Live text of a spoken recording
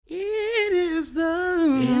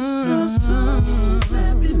the Soul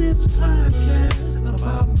 7 podcast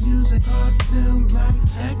about music, art, film, life,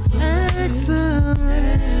 excellence.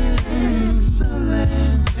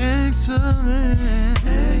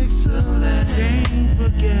 Can't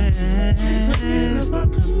forget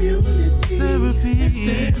about community, therapy,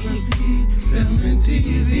 film and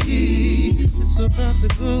TV. It's about to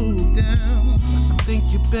go down. I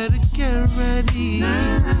think you better get ready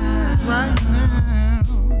right now.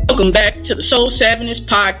 Welcome back to the Soul Savviness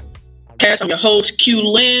podcast. I'm your host, Q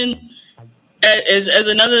Lynn. As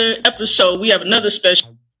another episode, we have another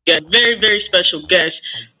special guest, very, very special guest.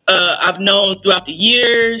 I've known throughout the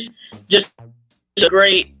years, just a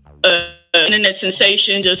great internet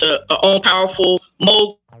sensation, just a own powerful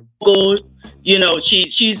mogul. You know,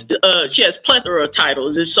 she has plethora of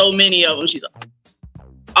titles. There's so many of them. She's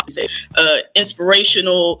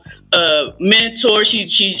inspirational mentor.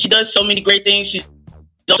 She does so many great things. She's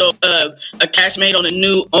also a castmate on a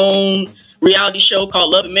new own reality show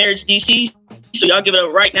called Love and Marriage DC. So y'all give it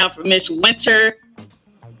up right now for Miss Winter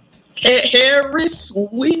Harris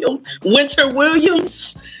Williams. Winter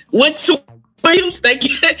Williams. Thank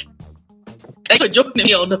you. Thanks for joining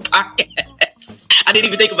me on the podcast. I didn't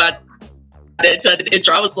even think about that until the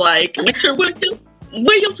intro. I was like, Winter Williams.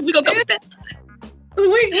 We gonna go with that.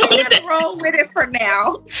 We gotta roll with it for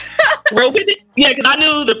now. Roll with it? Yeah, because I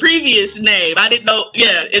knew the previous name. I didn't know.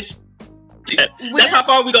 Yeah, that's how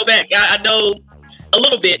far we go back. I know a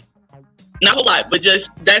little bit, not a lot, but just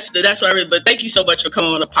that's what I read. But thank you so much for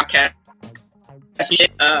coming on the podcast.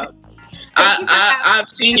 I've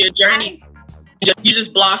seen your journey. You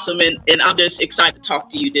just blossom, and I'm just excited to talk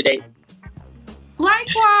to you today.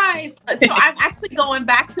 Likewise. So I'm actually going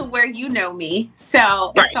back to where you know me,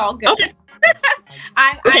 so right. It's all good. Okay.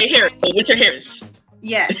 Winter Harris.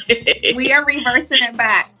 Yes, we are reversing it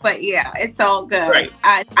back, but yeah, it's all good. Right.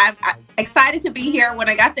 I'm excited to be here. When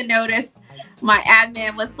I got the notice, my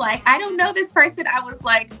admin was like, I don't know this person. I was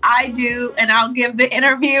like, I do, and I'll give the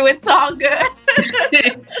interview. It's all good.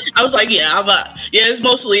 I was like, it's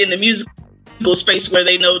mostly in the musical space where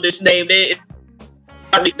they know this name. They'll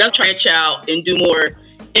branch out and do more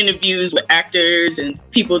interviews with actors and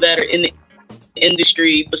people that are in the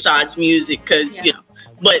industry besides music, because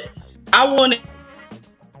but I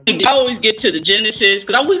always get to the genesis,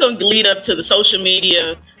 because we're going to lead up to the social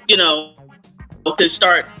media, to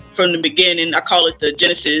start from the beginning. I call it the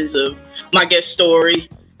genesis of my guest story.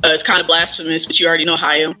 It's kind of blasphemous, but you already know how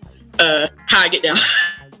I get down.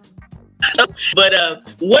 But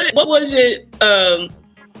what was it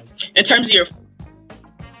in terms of your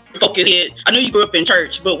focus? I know you grew up in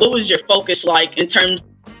church, but what was your focus like in terms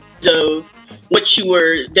of what you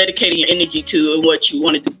were dedicating your energy to and what you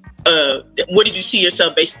wanted to what did you see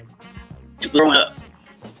yourself basically growing up?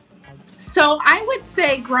 So I would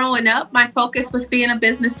say growing up, my focus was being a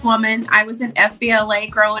businesswoman. I was in FBLA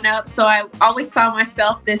growing up, so I always saw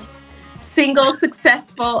myself this single,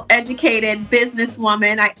 successful, educated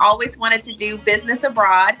businesswoman. I always wanted to do business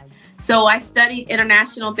abroad. So I studied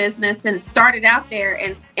international business and started out there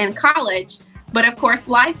in college. But of course,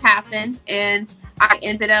 life happened, and I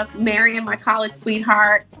ended up marrying my college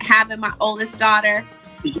sweetheart, having my oldest daughter.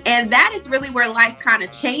 And that is really where life kind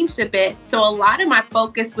of changed a bit. So a lot of my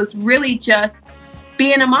focus was really just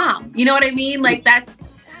being a mom. You know what I mean? Like, that's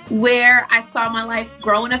where I saw my life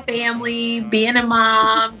growing a family, being a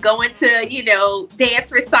mom, going to,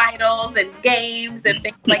 dance recitals and games and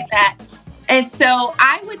things like that. And so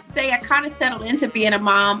I would say I kind of settled into being a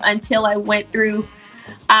mom until I went through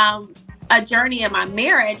a journey in my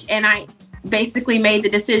marriage, and I basically made the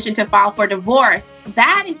decision to file for divorce.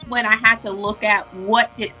 That is when I had to look at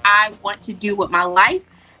what did I want to do with my life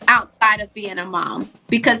outside of being a mom,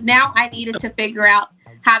 because now I needed to figure out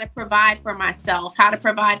how to provide for myself, how to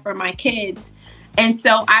provide for my kids. And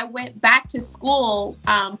so I went back to school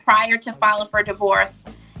prior to filing for divorce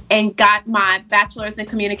and got my bachelor's in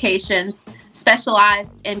communications,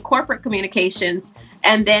 specialized in corporate communications,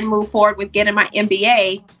 and then moved forward with getting my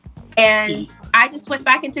MBA. And I just went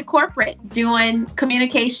back into corporate doing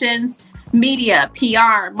communications, media,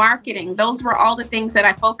 PR, marketing. Those were all the things that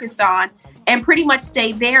I focused on, and pretty much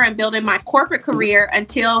stayed there and building my corporate career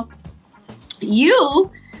until you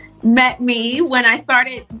met me when I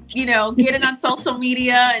started, getting on social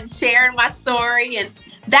media and sharing my story. And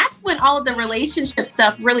that's when all of the relationship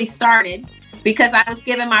stuff really started, because I was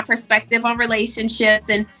giving my perspective on relationships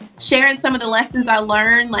and sharing some of the lessons I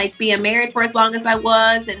learned, like being married for as long as I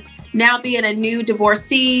was, and now being a new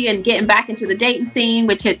divorcee and getting back into the dating scene,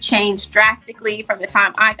 which had changed drastically from the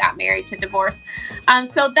time I got married to divorce.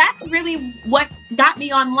 So that's really what got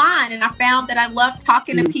me online. And I found that I love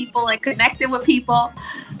talking to people and connecting with people.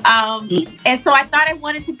 And so I thought I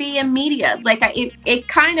wanted to be in media. Like it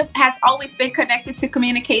kind of has always been connected to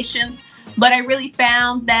communications, but I really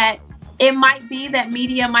found that it might be that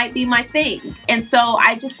media might be my thing. And so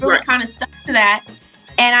I just really kind of stuck to that.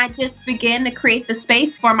 And I just began to create the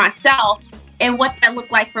space for myself and what that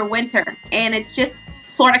looked like for Winter. And it's just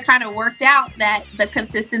sort of kind of worked out that the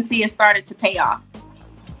consistency has started to pay off.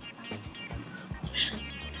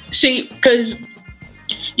 See, because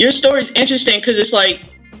your story is interesting, because it's like,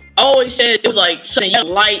 I always said it was like something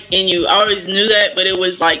light in you. I always knew that, but it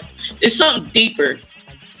was like, it's something deeper.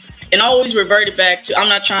 And I always reverted back to, I'm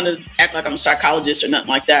not trying to act like I'm a psychologist or nothing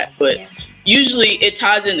like that, but usually it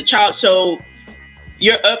ties into child. So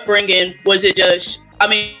your upbringing, was it just, I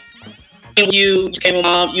mean, you became a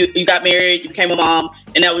mom, you got married, you became a mom,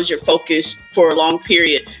 and that was your focus for a long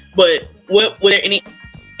period. But were there any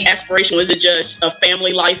aspiration? Was it just a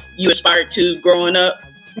family life you aspired to growing up?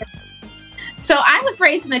 So I was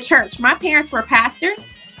raised in the church. My parents were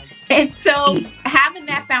pastors. And so having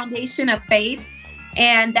that foundation of faith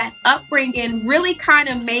and that upbringing really kind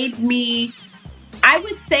of made me, I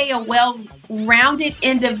would say, a well-rounded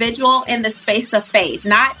individual in the space of faith,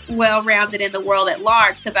 not well-rounded in the world at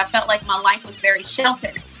large, because I felt like my life was very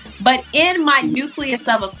sheltered. But in my nucleus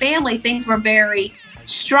of a family, things were very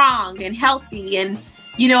strong and healthy. And,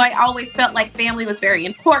 you know, I always felt like family was very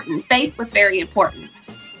important. Faith was very important.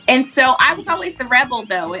 And so I was always the rebel,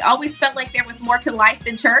 though. It always felt like there was more to life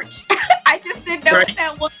than church. I just didn't know what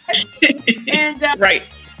that was. And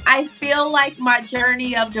I feel like my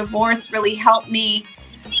journey of divorce really helped me,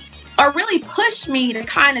 or really pushed me to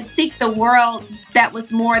kind of seek the world that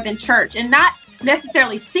was more than church, and not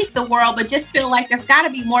necessarily seek the world, but just feel like there's got to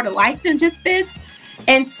be more to life than just this.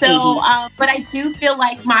 And so, but I do feel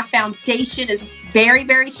like my foundation is very,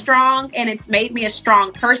 very strong, and it's made me a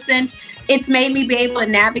strong person. It's made me be able to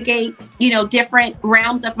navigate, you know, different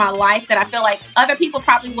realms of my life that I feel like other people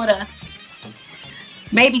probably would have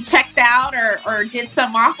maybe checked out or did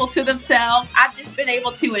some awful to themselves. I've just been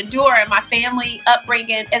able to endure, and my family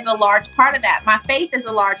upbringing is a large part of that. My faith is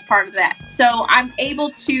a large part of that. So I'm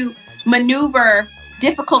able to maneuver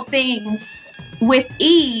difficult things with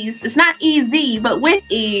ease. It's not easy, but with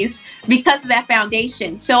ease because of that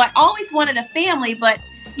foundation. So I always wanted a family, but,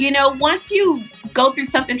 you know, once you go through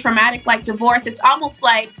something traumatic like divorce, it's almost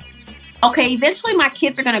like, okay, eventually my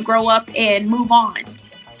kids are going to grow up and move on.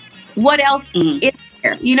 What else is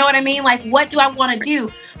there? You know what I mean? Like, what do I want to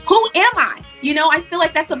do? Who am I? You know, I feel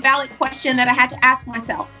like that's a valid question that I had to ask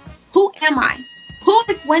myself. Who am I? Who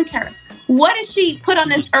is Winter? What is she put on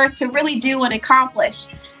this earth to really do and accomplish?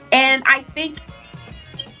 And I think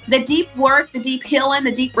the deep work, the deep healing,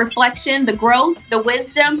 the deep reflection, the growth, the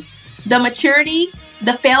wisdom, the maturity,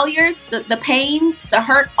 the failures, the pain, the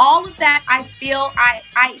hurt, all of that, I feel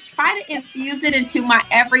I try to infuse it into my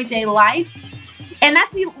everyday life. And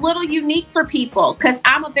that's a little unique for people because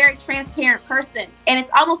I'm a very transparent person. And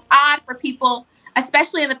it's almost odd for people,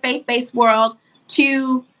 especially in the faith-based world,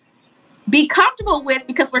 to be comfortable with,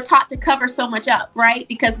 because we're taught to cover so much up, right?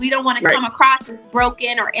 Because we don't want to come across as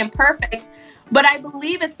broken or imperfect. But I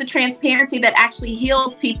believe it's the transparency that actually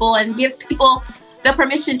heals people and gives people the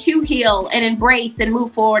permission to heal and embrace and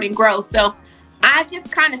move forward and grow. So I've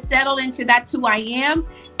just kind of settled into that's who I am.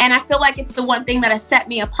 And I feel like it's the one thing that has set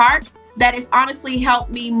me apart, that has honestly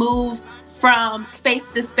helped me move from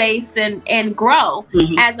space to space and grow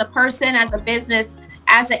as a person, as a business,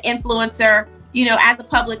 as an influencer, you know, as a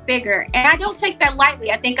public figure. And I don't take that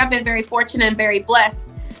lightly. I think I've been very fortunate and very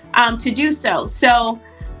blessed to do so. So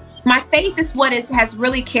my faith is what has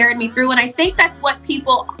really carried me through. And I think that's what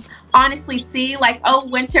people honestly see, like, oh,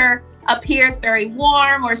 Winter appears very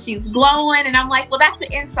warm or she's glowing. And I'm like, well, that's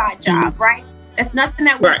an inside job, right? That's nothing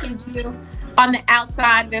that we can do on the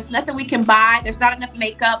outside. There's nothing we can buy. There's not enough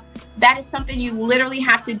makeup. That is something you literally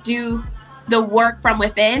have to do the work from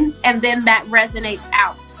within, and then that resonates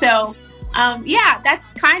out. So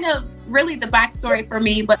that's kind of really the backstory for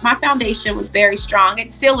me, but my foundation was very strong.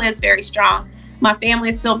 It still is very strong. My family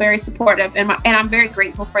is still very supportive, and I'm very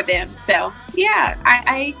grateful for them. So yeah,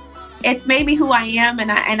 it's made me who I am,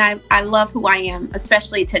 and I love who I am,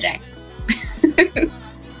 especially today.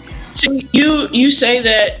 So you say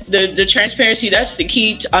that the transparency, that's the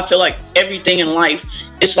key to, I feel like, everything in life.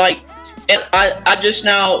 It's like, and I just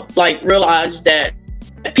now like realized that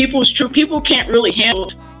people can't really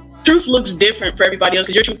handle. Truth looks different for everybody else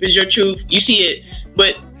because your truth is your truth. You see it,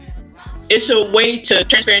 but it's a way to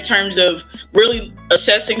transfer in terms of really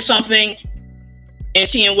assessing something and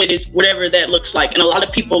seeing what is whatever that looks like. And a lot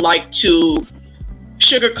of people like to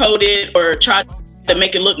sugarcoat it or try to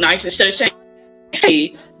make it look nice instead of saying,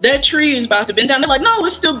 hey, that tree is about to bend down. They're like, no,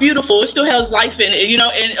 it's still beautiful. It still has life in it,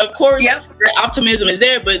 and of course, the optimism is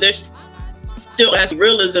there, but there's still has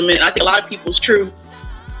realism. And I think a lot of people's truth,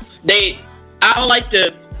 I don't like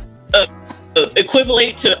to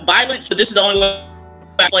equivalent to violence, but this is the only way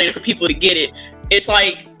I explain it for people to get it. It's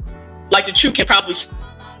like the truth can probably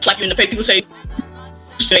slap you in the face. People say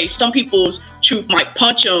some people's truth might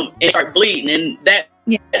punch them and start bleeding, and that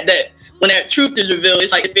when that truth is revealed,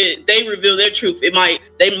 it's like if they reveal their truth, they might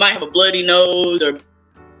have a bloody nose or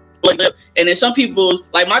bloody lip. And then some people's,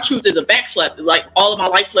 like my truth is a backslap. Like all of my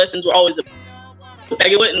life lessons were always it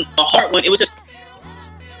wasn't a hard one. It was just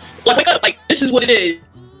like, wake up, like this is what it is.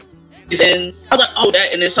 And I was like, oh,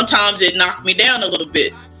 that. And then sometimes it knocked me down a little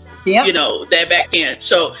bit. Yeah. That back end.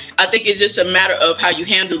 So I think it's just a matter of how you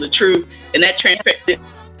handle the truth, and that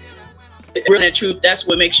that truth. That's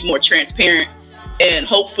what makes you more transparent. And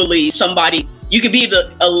hopefully you could be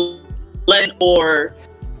a lesson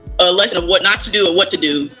of what not to do and what to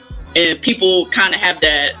do. And people kind of have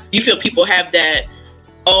that, you feel people have that,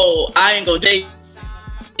 oh, I ain't gonna date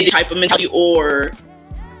type of mentality, or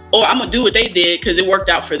I'm gonna do what they did because it worked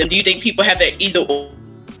out for them. Do you think people have that either or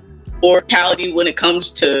mentality when it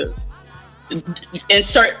comes to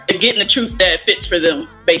getting the truth that fits for them,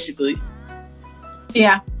 basically?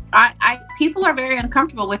 Yeah. People are very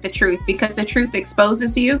uncomfortable with the truth because the truth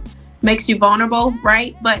exposes you, makes you vulnerable,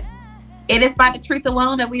 right? But it is by the truth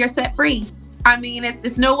alone that we are set free. I mean,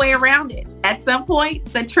 it's no way around it. At some point,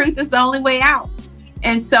 the truth is the only way out.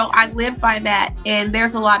 And so I live by that. And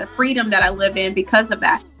there's a lot of freedom that I live in because of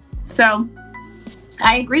that. So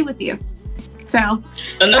I agree with you. So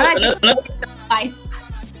another life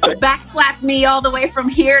backslapped me all the way from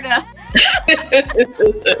here to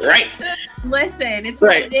right. Listen, it's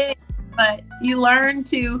right. What it is, but you learn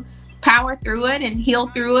to power through it and heal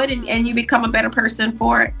through it, and you become a better person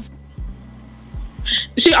for it.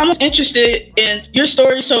 See, I'm interested in your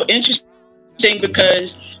story. So interesting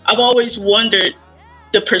because I've always wondered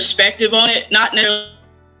the perspective on it. Not necessarily,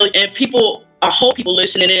 and I hope people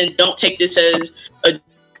listening in don't take this as a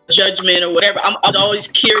judgment or whatever. I was always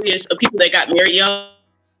curious of people that got married young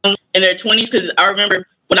in their 20s, because I remember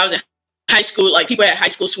when I was in high school, like people had high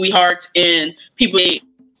school sweethearts and people end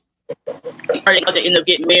up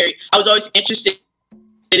getting married. I was always interested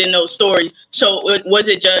in those stories. So was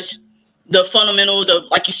it just the fundamentals of,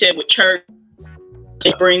 like you said, with church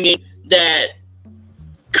bringing that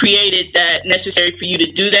created that necessary for you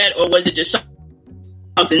to do that, or was it just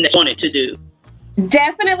something that you wanted to do?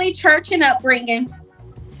 Definitely church and upbringing.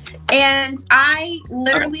 And I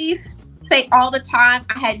literally say all the time,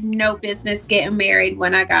 I had no business getting married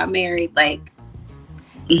when I got married. Like,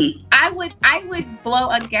 I would blow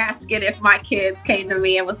a gasket if my kids came to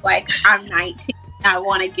me and was like, I'm 19, I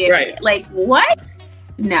want to get married. Like, what?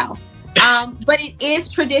 No. But it is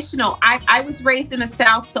traditional. I was raised in the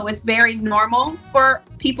South, so it's very normal for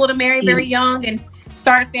people to marry very young and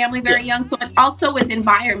start a family very young. So it also is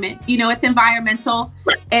environment. It's environmental.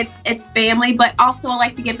 Right. It's family, but also I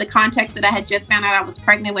like to give the context that I had just found out I was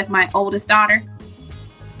pregnant with my oldest daughter.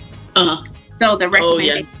 So the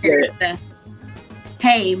recommendation is the,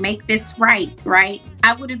 hey, make this right?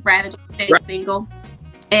 I would have rather stayed single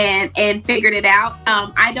and figured it out.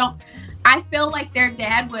 I feel like their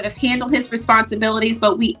dad would have handled his responsibilities,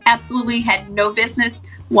 but we absolutely had no business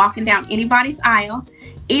walking down anybody's aisle.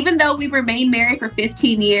 Even though we remained married for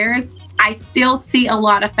 15 years, I still see a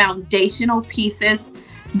lot of foundational pieces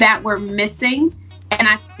that were missing. And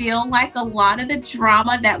I feel like a lot of the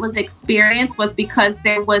drama that was experienced was because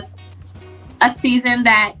there was a season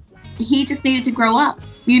that he just needed to grow up.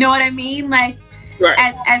 You know what I mean? Like,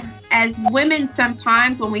 as women,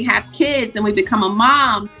 sometimes when we have kids and we become a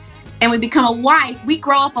mom and we become a wife, we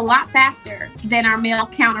grow up a lot faster than our male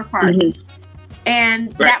counterparts.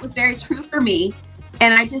 And that was very true for me.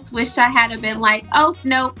 And I just wish I had been like, oh,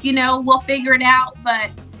 no, we'll figure it out. But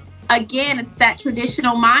again, it's that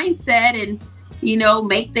traditional mindset and,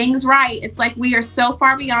 make things right. It's like we are so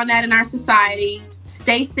far beyond that in our society.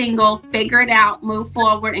 Stay single, figure it out, move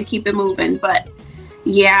forward, and keep it moving. But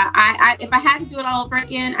yeah, I if I had to do it all over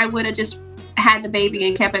again, I would have just had the baby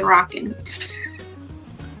and kept it rocking.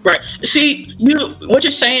 Right. See, what you're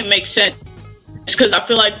saying makes sense, because I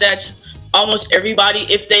feel like that's almost everybody,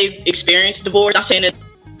 if they've experienced divorce. I'm saying that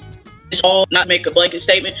it's all, not make a blanket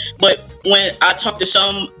statement, but when I talk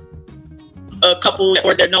to a couple,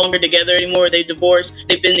 or they're no longer together anymore, they divorced,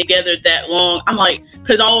 they've been together that long, I'm like,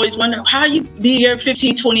 because I always wonder how you be here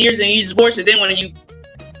 15, 20 years and you divorce, and then when you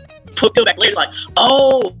put it back later, it's like,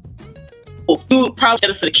 oh, you probably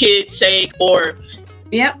together for the kids' sake, or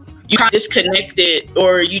you kind of disconnected,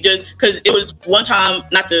 or you just, because it was one time,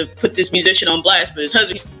 not to put this musician on blast, but his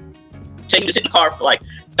husband said he was in the car for like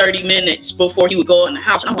 30 minutes before he would go in the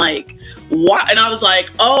house. And I'm like, why? And I was like,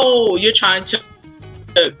 oh, you're trying to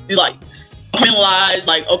like penalize,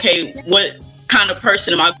 like, okay, what kind of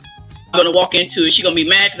person am I going to walk into? Is she going to be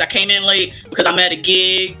mad because I came in late, because I'm at a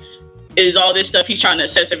gig? Is all this stuff? He's trying to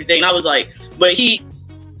assess everything. And I was like, but they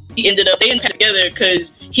ended up together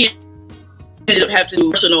because he ended up having to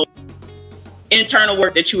do personal internal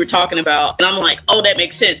work that you were talking about. And I'm like, oh, that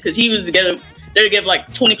makes sense, because he was together, they're together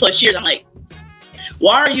like 20 plus years. I'm like,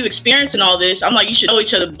 why are you experiencing all this? I'm like, you should know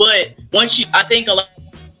each other. But I think a lot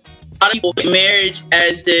of people think marriage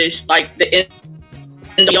as this, like, the end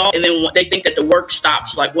of all, and then they think that the work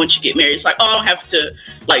stops like once you get married. It's like, oh, I don't have to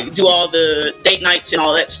like do all the date nights and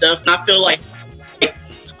all that stuff. And I feel like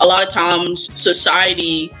a lot of times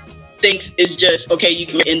society thinks it's just, okay, you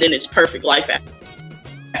can, and then it's perfect life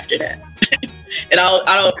after that. And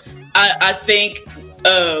I think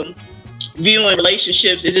viewing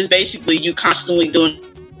relationships is just basically you constantly doing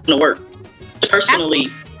the work, personally,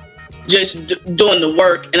 just doing the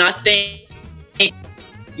work. And I think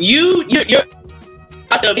you're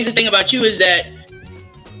the amazing thing about you is that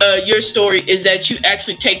your story is that you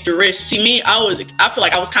actually take the risk. See, me, I feel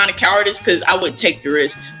like I was kind of cowardice because I wouldn't take the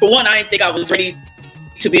risk. For one, I didn't think I was ready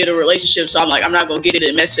to be in a relationship, so I'm like, I'm not gonna get it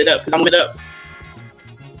and mess it up, because I'm gonna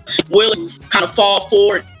will kind of fall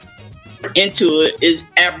forward into it is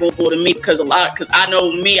admirable to me, because I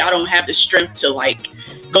know me, I don't have the strength to like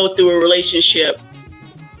go through a relationship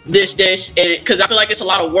this and because I feel like it's a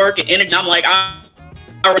lot of work and energy. I'm like, I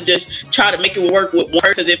would just try to make it work with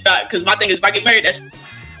one, because my thing is, if I get married, that's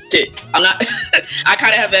it. I'm not I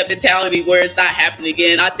kind of have that mentality where it's not happening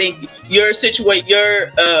again. I think your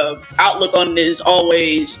outlook on it is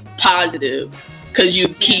always positive, because you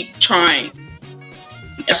keep trying.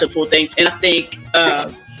 That's a cool thing. And I think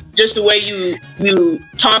just the way you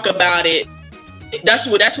talk about it, that's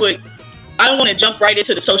what I don't want to jump right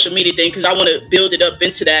into the social media thing, because I want to build it up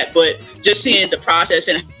into that, but just seeing the process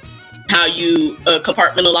and how you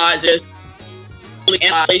compartmentalize it,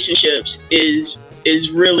 relationships is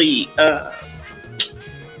really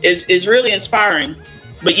is really inspiring.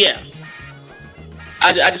 But yeah,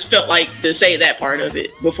 I just felt like to say that part of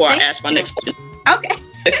it before I ask my next question. Okay.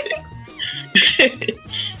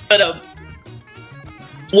 But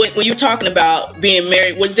when you were talking about being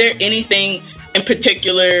married, was there anything in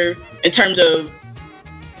particular in terms of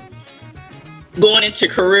going into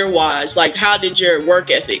career-wise? Like, how did your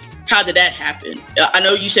work ethic, how did that happen? I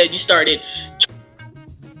know you said you started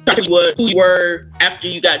who you were after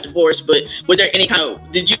you got divorced, but was there any kind of,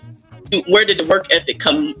 where did the work ethic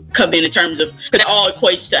come in terms of, because it all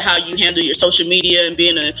equates to how you handle your social media and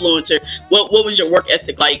being an influencer. What was your work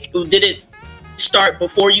ethic like? Did it start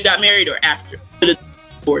before you got married or after the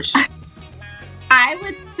divorce? I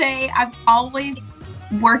would say I've always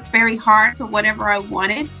worked very hard for whatever I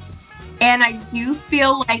wanted. And I do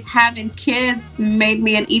feel like having kids made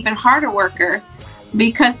me an even harder worker,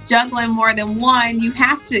 because juggling more than one, you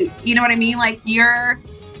have to, you know what I mean? Like, you're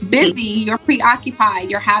busy, you're preoccupied,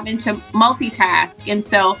 you're having to multitask. And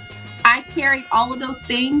so I carried all of those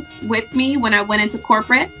things with me when I went into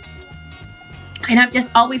corporate. And I've just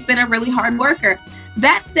always been a really hard worker.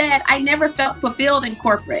 That said, I never felt fulfilled in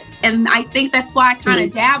corporate. And I think that's why I kind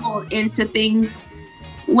of dabbled into things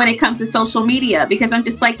when it comes to social media, because I'm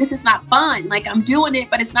just like, this is not fun. Like, I'm doing it,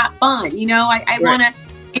 but it's not fun. You know, I want to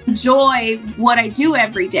enjoy what I do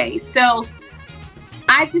every day. So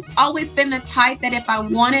I've just always been the type that if I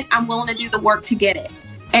want it, I'm willing to do the work to get it.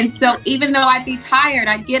 And so even though I'd be tired,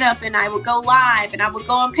 I'd get up and I would go live and I would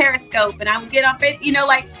go on Periscope and I would get up it, you know,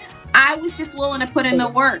 like, I was just willing to put in the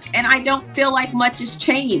work, and I don't feel like much has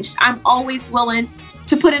changed. I'm always willing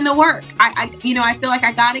to put in the work. I feel like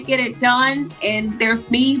I got to get it done, and there's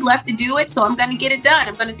me left to do it. So I'm going to get it done.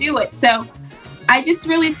 I'm going to do it. So I just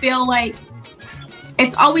really feel like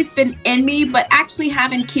it's always been in me, but actually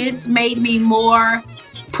having kids made me more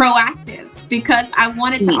proactive, because I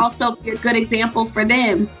wanted to also be a good example for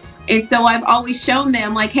them. And so I've always shown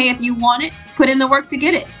them, like, hey, if you want it, put in the work to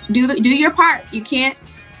get it. Do your part. You can't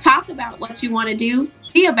talk about what you want to do.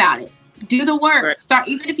 Be about it. Do the work. Right. Start,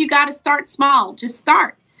 even if you got to start small, just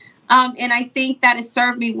start. And I think that has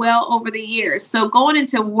served me well over the years. So going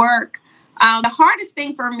into work, the hardest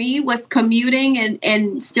thing for me was commuting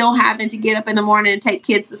and still having to get up in the morning and take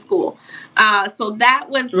kids to school. So that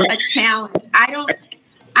was a challenge.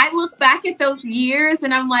 I look back at those years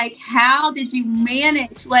and I'm like, how did you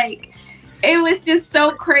manage? Like, it was just so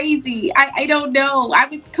crazy. I don't know. I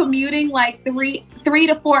was commuting like three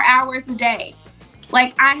to 4 hours a day.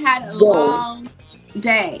 Like, I had a long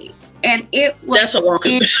day. And it was that's a long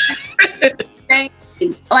insane.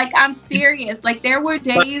 Like, I'm serious. Like, there were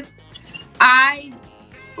days I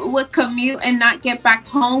would commute and not get back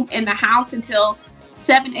home in the house until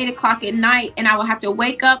 7, 8 o'clock at night, and I would have to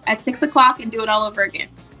wake up at 6 o'clock and do it all over again.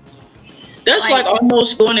 That's like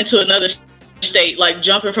almost going into another state, like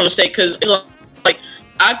jumping from a state, because it's like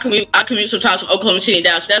I commute sometimes from Oklahoma City and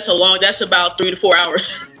Dallas. That's about 3 to 4 hours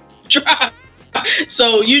drive.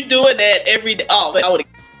 So you doing that every day? Oh, but I would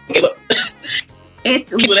have given up.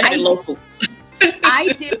 It's local. I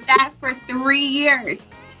did that for 3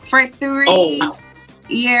 years. For 3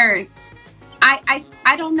 years.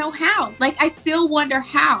 I don't know how. Like, I still wonder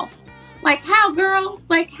how. Like, how, girl?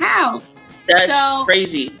 Like, how? That's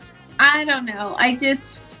crazy. I don't know. I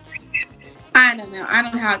don't know. I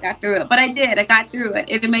don't know how I got through it, but I did. I got through it.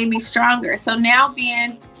 It made me stronger. So now I've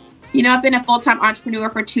been a full-time entrepreneur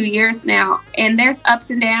for 2 years now, and there's ups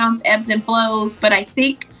and downs, ebbs and flows. But I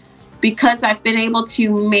think because I've been able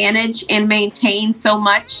to manage and maintain so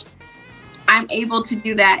much, I'm able to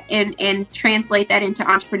do that and translate that into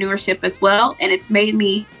entrepreneurship as well. And it's made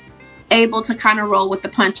me able to kind of roll with the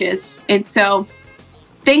punches. And so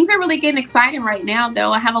things are really getting exciting right now,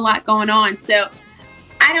 though. I have a lot going on. So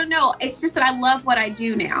I don't know. It's just that I love what I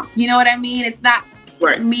do now. You know what I mean? It's not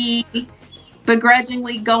me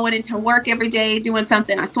begrudgingly going into work every day, doing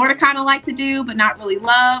something I sort of kind of like to do, but not really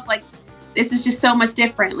love. Like, this is just so much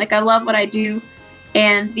different. Like, I love what I do,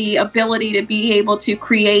 and the ability to be able to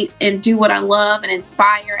create and do what I love and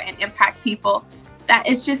inspire and impact people. That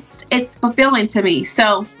is just, it's fulfilling to me.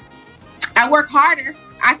 So I work harder.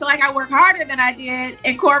 I feel like I work harder than I did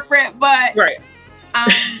in corporate, but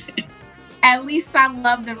at least I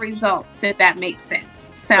love the results, if that makes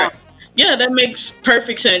sense. So yeah, that makes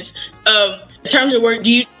perfect sense. In terms of work,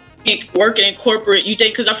 do you think working in corporate,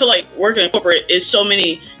 because I feel like working in corporate is so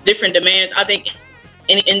many different demands. I think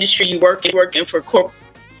any industry you working for corporate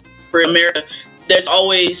America, there's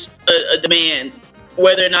always a demand,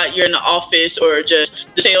 whether or not you're in the office or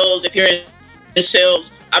just the sales. If you're in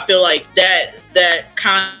sales, I feel like that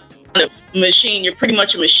kind of machine, you're pretty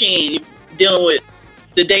much a machine. You're dealing with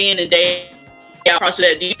the day in and day out process of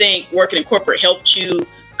that. Do you think working in corporate helped you?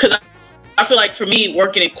 Because I feel like for me,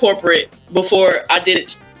 working in corporate, before I did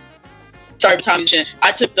it, started television,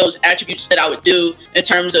 I took those attributes that I would do in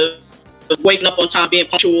terms of waking up on time, being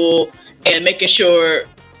punctual, and making sure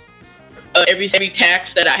every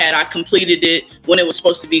task that I had, I completed it when it was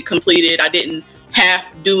supposed to be completed. I didn't half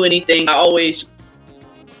do anything. I always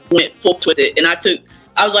went full with it. And I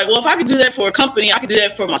was like, well, if I could do that for a company, I could do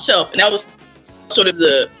that for myself. And that was sort of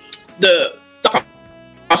the thought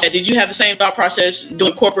process. Did you have the same thought process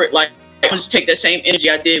doing corporate? Like, I just take that same energy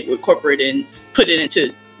I did with corporate and put it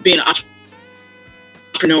into being an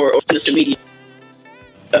entrepreneur or in the media,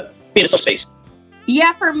 being in social space?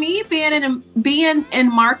 Yeah, for me, being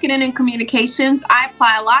in marketing and communications, I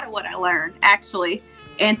apply a lot of what I learned actually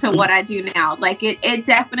into what I do now. Like, it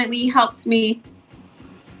definitely helps me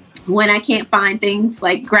when I can't find things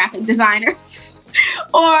like graphic designers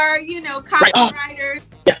or, copywriters,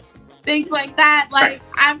 things like that. Like,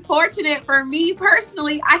 I'm fortunate, for me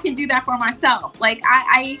personally, I can do that for myself. Like,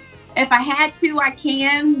 I if I had to, I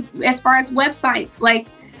can, as far as websites, like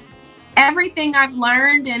everything I've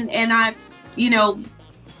learned and I've,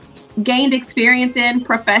 gained experience in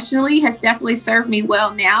professionally has definitely served me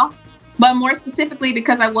well now. But more specifically,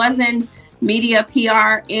 because I was in media,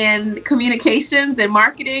 PR, and communications and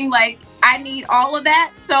marketing, like, I need all of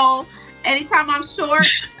that. So anytime I'm short,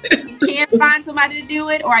 you can't find somebody to do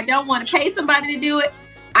it, or I don't want to pay somebody to do it,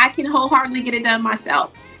 I can wholeheartedly get it done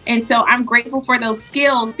myself. And so I'm grateful for those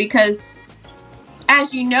skills because,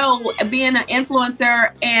 as you know, being an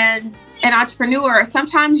influencer and an entrepreneur,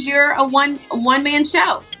 sometimes you're a one-man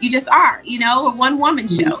show. You just are, a one-woman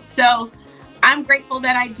show. So I'm grateful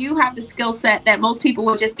that I do have the skill set that most people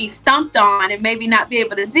would just be stumped on and maybe not be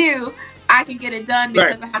able to do. I can get it done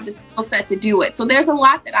because I have the skill set to do it. So there's a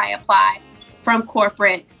lot that I apply from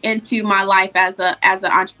corporate into my life as an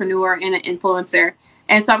entrepreneur and an influencer.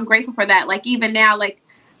 And so I'm grateful for that. Like, even now, like,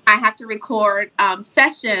 I have to record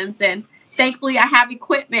sessions, and thankfully I have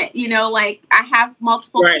equipment, like I have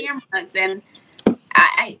multiple cameras, and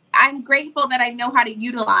I'm grateful that I know how to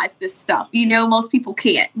utilize this stuff. Most people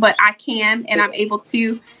can't, but I can, and I'm able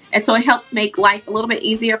to. And so it helps make life a little bit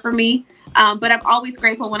easier for me. But I'm always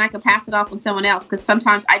grateful when I can pass it off on someone else, because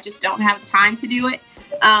sometimes I just don't have time to do it,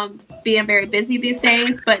 being very busy these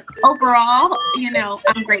days. But overall,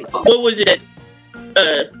 I'm grateful. What was it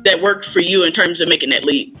that worked for you in terms of making that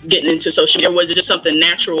leap, getting into social media? Or was it just something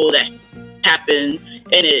natural that happened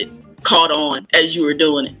and it caught on as you were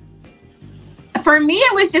doing it? For me,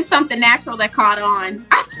 it was just something natural that caught on.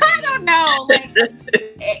 I don't know.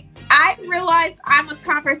 Like, I realize I'm a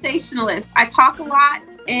conversationalist. I talk a lot,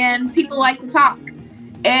 and people like to talk.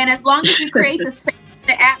 And as long as you create the space,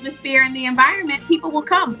 the atmosphere, and the environment, people will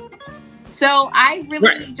come. So I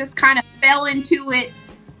really just kind of fell into it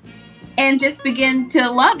and just begin to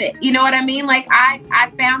love it. You know what I mean? Like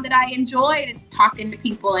I found that I enjoyed talking to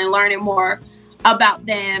people and learning more about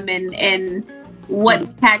them and what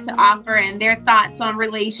they had to offer and their thoughts on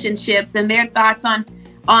relationships and their thoughts on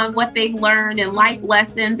what they've learned and life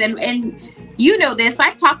lessons. And you know this,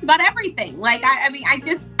 I've talked about everything. Like, I mean,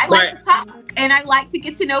 I like to talk and I like to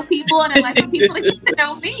get to know people and I like for people to get to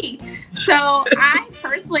know me. So I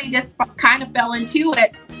personally just kind of fell into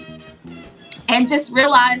it and just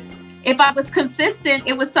realized if I was consistent,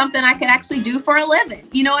 it was something I could actually do for a living.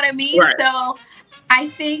 You know what I mean? Right. So I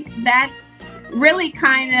think that's really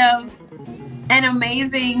kind of an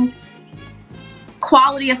amazing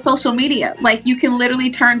quality of social media. Like you can literally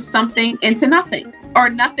turn something into nothing or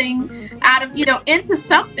nothing out of, into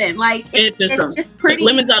something. Like it's pretty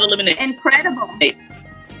lemons out of lemonade. Incredible.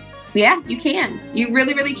 Yeah, you can. You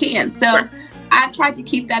really, really can. So I've tried to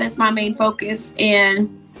keep that as my main focus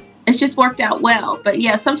and it's just worked out well. But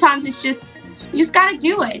yeah, sometimes it's just, you just got to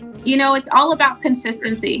do it. It's all about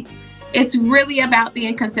consistency. It's really about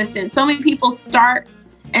being consistent. So many people start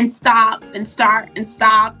and stop and start and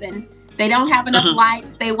stop and they don't have enough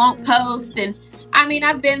likes. They won't post. And I mean,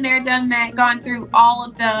 I've been there, done that, gone through all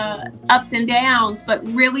of the ups and downs, but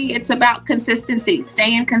really it's about consistency,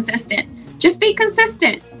 staying consistent. Just be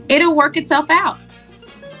consistent. It'll work itself out.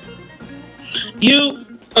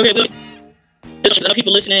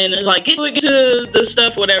 People listening is like, get to the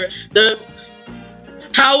stuff, whatever.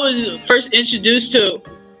 How I was first introduced to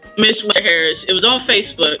Miss Winter Harris, it was on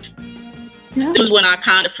Facebook. This was when I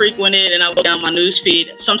kind of frequented and I would go down my news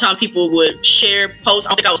feed. Sometimes people would share posts. I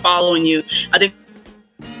don't think I was following you. I think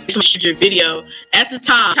some shared your video. At the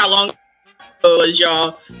time, how long ago was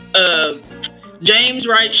y'all? James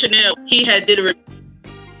Wright Chanel, he had did a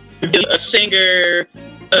review, a singer,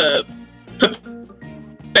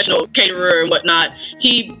 professional caterer and whatnot.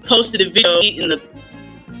 He posted a video eating the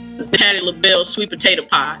Patti LaBelle sweet potato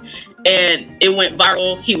pie, and it went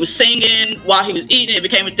viral. He was singing while he was eating. It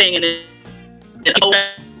became a thing, and then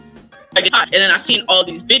I seen all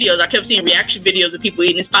these videos. I kept seeing reaction videos of people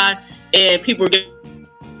eating this pie, and people were giving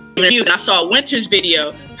reviews. And I saw Winter's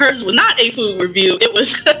video. Hers was not a food review. It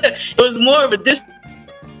was it was more of a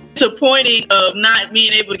disappointing of not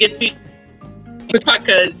being able to get the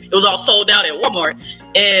because it was all sold out at Walmart.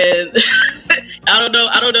 And I don't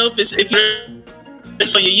know if it's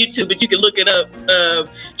on your YouTube, but you can look it up.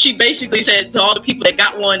 She basically said to all the people that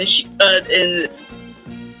got one, and and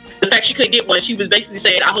the fact she couldn't get one, she was basically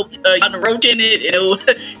saying, "I hope y'all the roach in it." And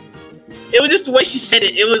it was just the way she said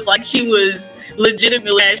it. It was like she was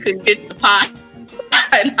legitimately couldn't get the pie,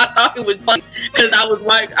 and I thought it was funny because I was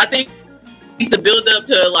like, I think the build up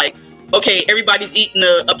to like, okay, everybody's eating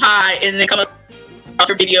a pie, and then come up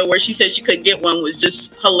her video where she said she couldn't get one was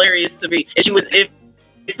just hilarious to me. And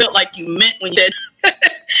it felt like you meant when you said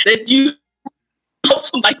that you hope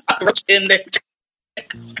somebody got the roach in there.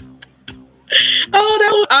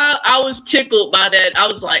 I was tickled by that. I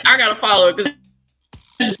was like, I gotta follow her because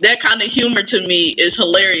that kind of humor to me is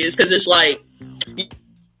hilarious because it's like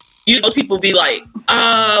most people be like,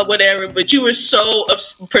 whatever, but you were so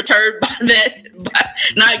perturbed by that, by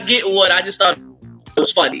not getting one. I just thought it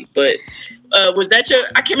was funny. But was that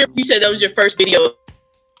I can't remember if you said that was your first video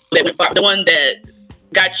that went viral, the one that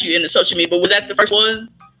got you into social media, but was that the first one?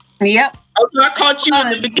 Yep. I caught you in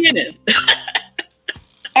the beginning.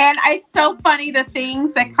 And it's so funny, the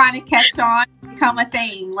things that kind of catch on become a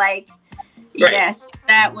thing. Like, yes,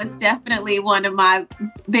 that was definitely one of my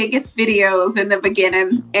biggest videos in the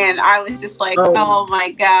beginning. And I was just like, oh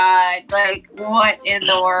my God, like what in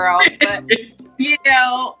the world? But,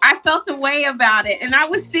 I felt a way about it and I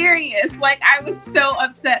was serious. Like I was so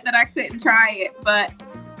upset that I couldn't try it. But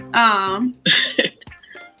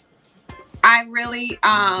I really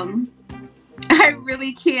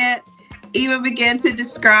can't even begin to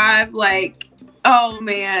describe like, oh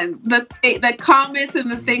man, the comments and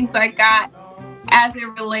the things I got as it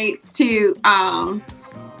relates to, I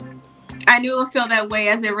knew it would feel that way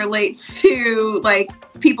as it relates to like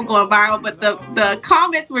people going viral, but the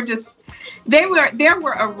comments were just, there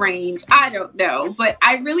were a range. I don't know, but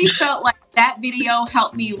I really felt like that video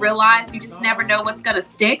helped me realize you just never know what's going to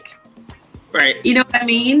stick. Right. You know what I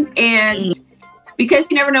mean? And because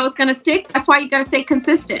you never know what's going to stick, that's why you got to stay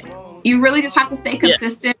consistent. You really just have to stay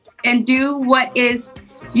consistent and do what is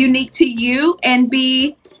unique to you and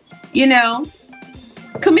be,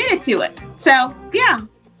 committed to it. So, yeah,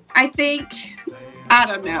 I think I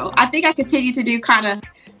don't know. I think I continued to do kind of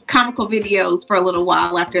comical videos for a little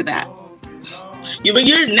while after that. Yeah, but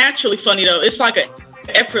you're naturally funny though. It's like a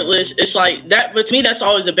effortless. It's like that. But to me, that's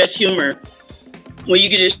always the best humor, when you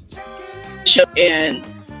can just show and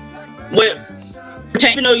what.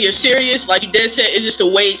 Even though you're serious, like you did say, it's just the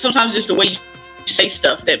way. Sometimes just the way you say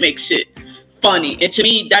stuff that makes it funny. And to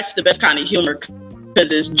me, that's the best kind of humor because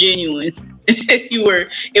it's genuine.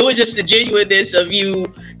 It was just the genuineness of you.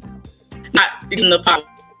 Not in the pop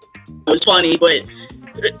was funny, but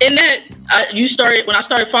in that when I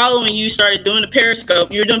started following you, started doing the Periscope.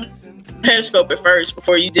 You were doing Periscope at first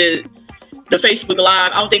before you did the Facebook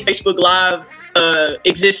Live. I don't think Facebook Live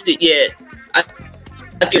existed yet. I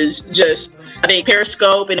think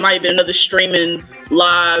Periscope, and it might have been another streaming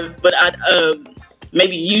live, but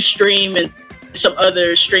maybe Ustream and some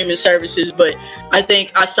other streaming services. But I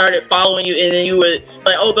think I started following you, and then you would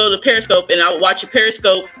like, oh, go to Periscope, and I would watch your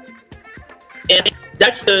Periscope, and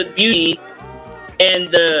that's the beauty,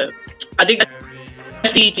 and I think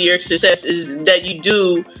that's the key to your success is that you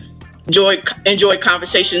do enjoy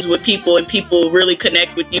conversations with people, and people really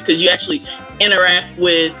connect with you because you actually interact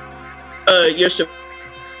with your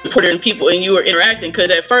supporter and people, and you were interacting. Because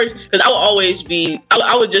at first, I would always be,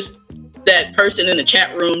 I was just that person in the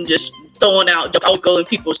chat room just throwing out jokes. I was going in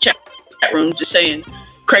people's chat room just saying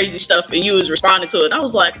crazy stuff, and you was responding to it. I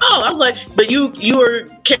was like, but you were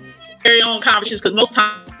carrying on conversations because most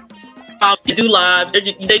times you do lives, they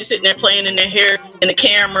just sitting there playing in their hair in the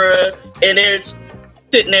camera, and they're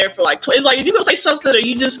sitting there for like it's like, is you gonna say something, or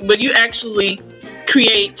but you actually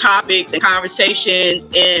create topics and conversations,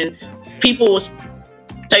 and people will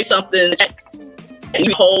say something and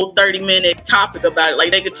you whole 30-minute topic about it.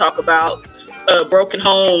 Like they could talk about broken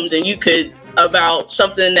homes, and you could about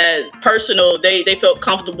something that personal, they felt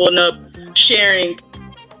comfortable enough sharing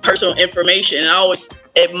personal information. And I always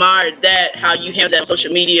admired that, how you handle that on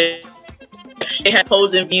social media. They had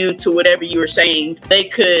opposing view to whatever you were saying. They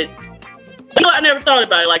could, I never thought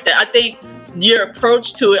about it like that. I think your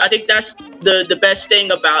approach to it, I think that's the best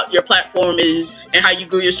thing about your platform is, and how you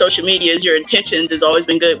grew your social media, is your intentions has always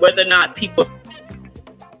been good. Whether or not people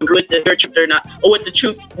agree with the truth or not, or with the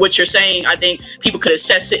truth, what you're saying, I think people could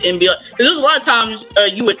assess it and be like, because there's a lot of times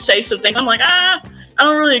you would say some things, I'm like, I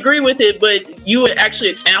don't really agree with it, but you would actually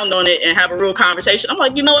expound on it and have a real conversation. I'm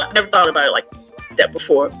like, you know what? I never thought about it like that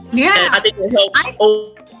before. Yeah. And I think it helps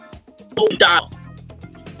open dialogue.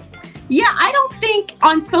 Yeah, I don't think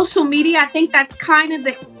on social media, I think that's kind of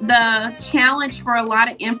the challenge for a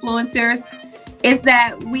lot of influencers, is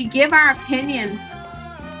that we give our opinions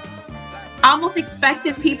almost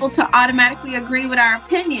expecting people to automatically agree with our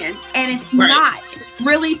opinion. And it's not. It's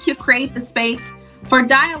really to create the space for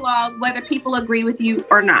dialogue, whether people agree with you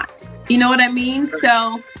or not. You know what I mean?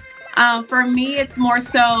 So for me, it's more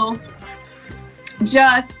so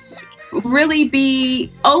just really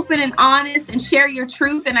be open and honest and share your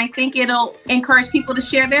truth. And I think it'll encourage people to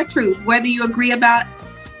share their truth, whether you agree about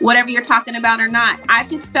whatever you're talking about or not. I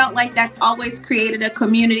just felt like that's always created a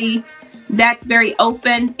community that's very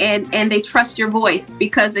open and they trust your voice,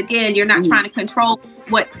 because again, you're not trying to control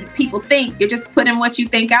what people think. You're just putting what you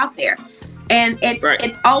think out there. And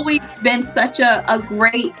it's always been such a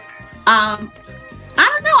great, I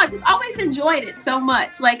don't know, I just always enjoyed it so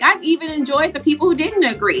much. Like I've even enjoyed the people who didn't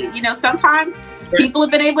agree. You know, sometimes people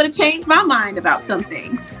have been able to change my mind about some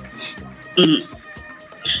things. And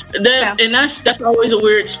that's always a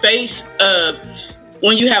weird space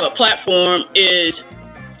when you have a platform, is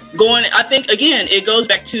going, I think again, it goes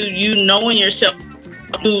back to you knowing yourself,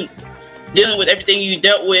 dealing with everything you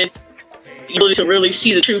dealt with, to really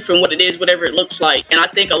see the truth and what it is, whatever it looks like. And I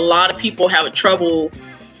think a lot of people have trouble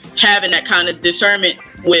having that kind of discernment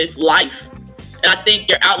with life. And I think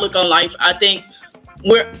your outlook on life, I think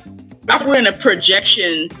we're in a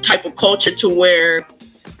projection type of culture to where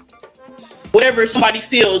whatever somebody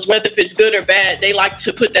feels, whether if it's good or bad, they like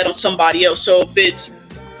to put that on somebody else. So if it's,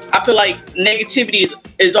 I feel like negativity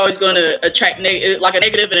is always going to attract like a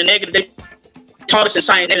negative and a negative. They taught us in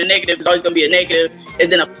science that a negative is always going to be a negative,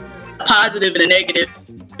 and then a positive and a negative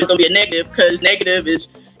is going to be a negative, because negative is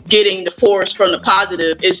getting the force from the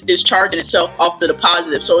positive, is charging itself off to the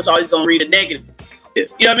positive. So it's always going to read a negative. You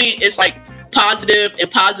know what I mean? It's like positive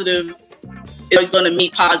and positive is always going to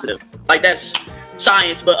meet positive. Like that's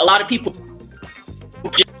science. But a lot of people,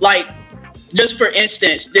 like, just for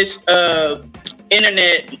instance, this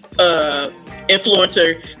internet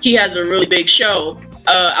influencer, he has a really big show.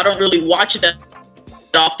 I don't really watch it that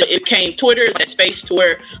often. It came, Twitter is that space to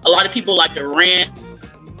where a lot of people like to rant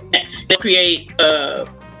and create a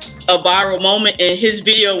viral moment. And his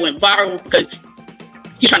video went viral because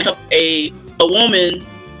he's trying to help a woman.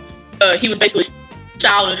 He was basically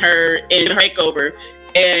styling her in her makeover,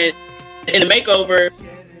 and in the makeover,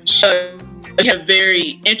 she had a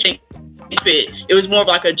very interesting fit. It was more of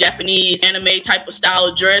like a Japanese anime type of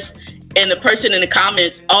style dress. And the person in the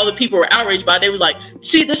comments, all the people were outraged by it. They was like,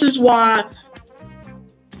 see, this is why,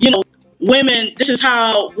 women, this is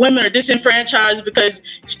how women are disenfranchised, because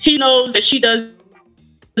he knows that he knows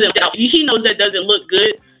that doesn't look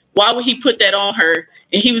good. Why would he put that on her?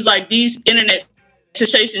 And he was like, these internet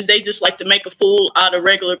sensations, they just like to make a fool out of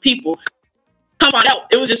regular people. Come on out,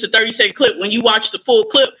 it was just a 30-second clip. When you watch the full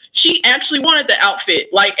clip, she actually wanted the outfit.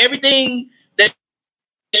 Like everything that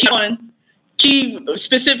she won, she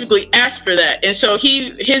specifically asked for that. And so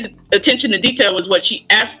his attention to detail was what she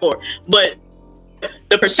asked for. But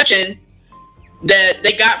the perception that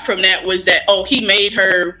they got from that was that, oh, he made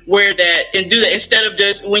her wear that and do that, instead of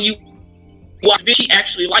just when you watch it, she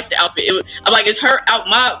actually liked the outfit. I'm like, it's her out.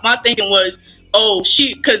 My thinking was, oh,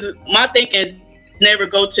 because my thinking is never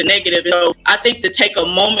go to negative. So I think to take a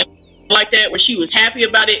moment like that where she was happy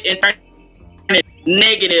about it and turn it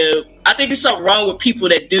negative, I think there's something wrong with people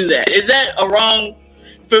that do that. Is that a wrong?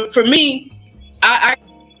 For me, I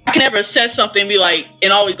can never assess something and be like,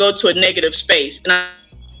 and always go to a negative space. And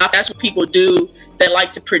that's what people do that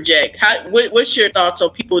like to project. What's your thoughts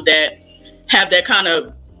on people that have that kind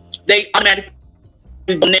of, they automatically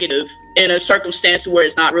go negative in a circumstance where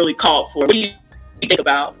it's not really called for? What do you think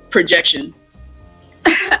about projection?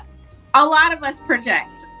 A lot of us project.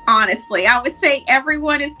 Honestly, I would say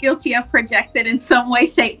everyone is guilty of projecting in some way,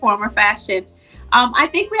 shape, form, or fashion. I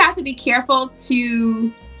think we have to be careful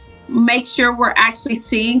to make sure we're actually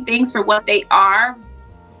seeing things for what they are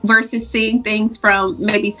versus seeing things from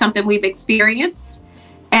maybe something we've experienced.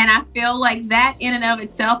 And I feel like that in and of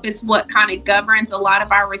itself is what kind of governs a lot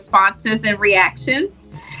of our responses and reactions.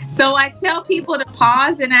 So I tell people to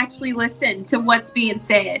pause and actually listen to what's being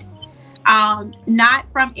said. Not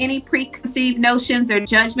from any preconceived notions or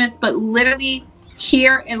judgments, but literally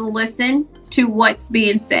hear and listen to what's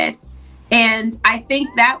being said. And I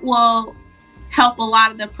think that will help a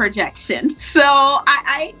lot of the projection. So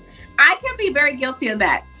I can be very guilty of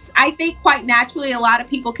that. I think quite naturally, a lot of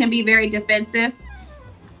people can be very defensive,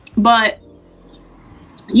 but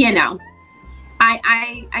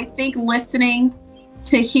I think listening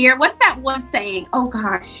to hear, what's that one saying? Oh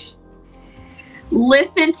gosh.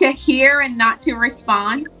 Listen to hear and not to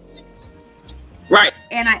respond. Right.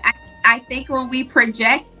 And I think when we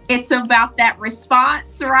project, it's about that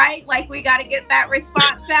response, right? Like we got to get that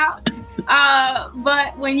response out.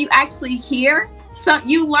 But when you actually hear,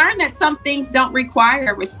 you learn that some things don't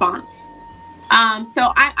require a response.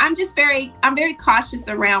 So I'm very cautious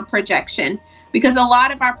around projection, because a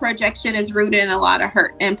lot of our projection is rooted in a lot of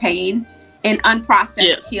hurt and pain and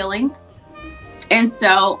unprocessed healing. And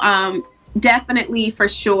so, definitely, for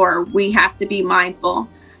sure, we have to be mindful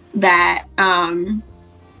that,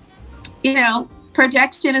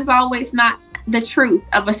 projection is always not the truth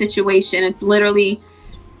of a situation. It's literally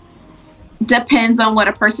depends on what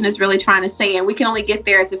a person is really trying to say. And we can only get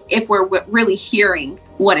there if we're really hearing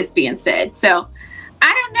what is being said. So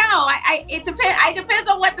I don't know. It depends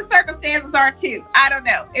on what the circumstances are too. I don't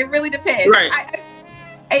know. It really depends. Right.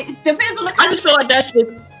 It depends on the I just feel like I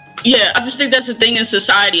just think that's the thing in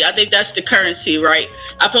society. I think that's the currency, right?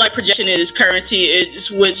 I feel like projection is currency.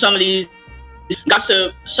 It's with some of these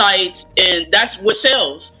gossip sites, and that's what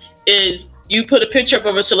sells. Is you put a picture up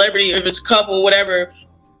of a celebrity, if it's a couple, whatever,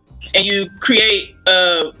 and you create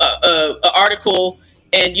a article,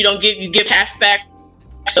 and you give half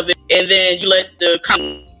facts of it, and then you let the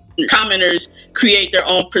commenters create their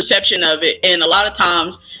own perception of it. And a lot of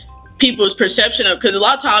times, people's perception of, because a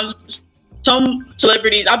lot of times, some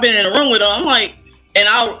celebrities, I've been in a room with them, I'm like, and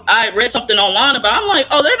I read something online about, I'm like,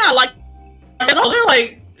 oh, they're not like that. Oh, they're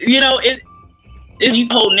like, it's you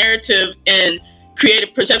whole narrative and create a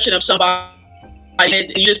perception of somebody,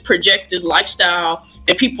 and you just project this lifestyle,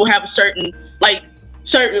 and people have a certain, I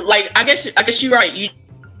guess you're right. You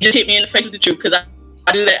just hit me in the face with the truth, because I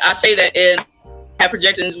do that. I say that, and have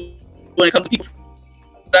projections when it comes to people.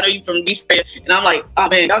 I know you from DC area, and I'm like, oh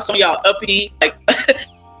man, some of y'all uppity, like.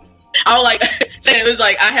 I was like saying it was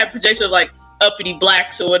like I had projections of like uppity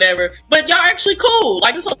blacks or whatever, but y'all actually cool.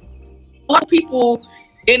 Like there's a lot of people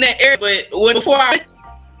in that area, but before I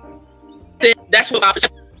went, that's what my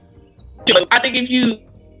perception. I think if you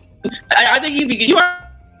are,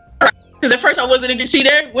 because at first I wasn't even see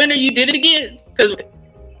there. When you did it again, because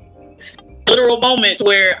literal moments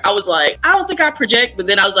where I was like, I don't think I project, but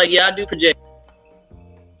then I was like, yeah, I do project.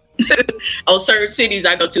 On certain cities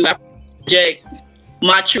I go to, I project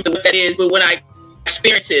my truth of what that is, but when I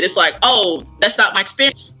experience it, it's like, oh, that's not my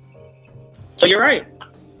experience. So you're right.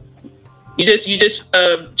 You just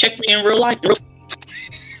check me in real life.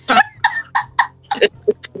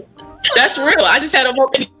 That's real. I just had a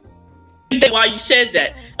moment while you said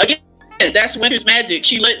that. Again, that's Winter's magic.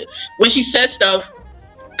 When she says stuff,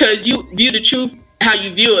 because you view the truth how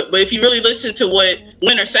you view it. But if you really listen to what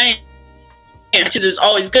Winter's saying, which is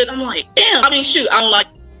always good, I'm like, damn. I mean, shoot, I don't like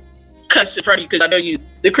cuss in front of you because I know you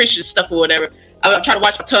the Christian stuff or whatever. I'm trying to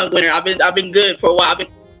watch my tongue, Winter. I've been good for a while. I've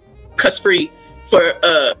been cuss free for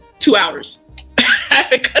 2 hours. I've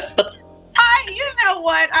been cuss. You know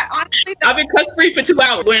what? I honestly don't. I've been cuss free for 2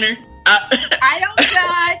 hours, Winter. I don't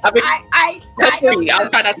judge. I've been cuss free. I was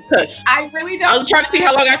trying not to cuss. I really don't. I was trying to see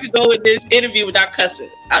how long I could go with this interview without cussing.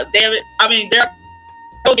 Damn it. I mean,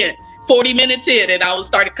 again, 40 minutes in and I was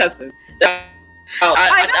started cussing. I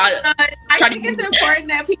think it's important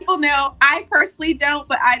that people know I personally don't,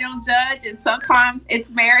 but I don't judge, and sometimes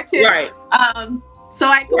it's merited. Right. So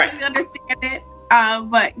I completely understand it.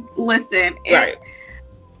 But listen, right.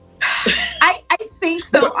 I think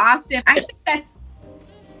so often. I think that's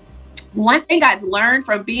one thing I've learned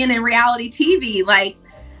from being in reality TV. Like,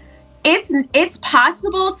 it's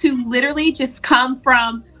possible to literally just come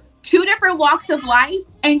from two different walks of life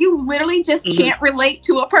and you literally just can't relate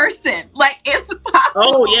to a person. Like, it's possible.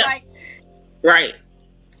 Oh yeah. Like, right.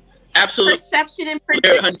 Absolutely. Perception and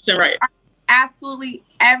prediction 100% right. are absolutely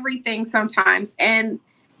everything sometimes. And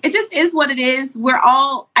it just is what it is.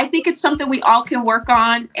 I think it's something we all can work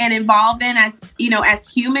on and involve in as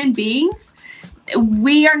human beings.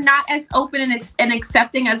 We are not as open and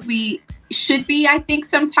accepting as we should be, I think,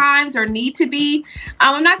 sometimes, or need to be.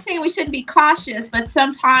 I'm not saying we shouldn't be cautious, but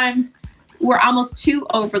sometimes we're almost too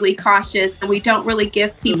overly cautious and we don't really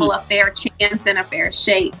give people a fair chance and a fair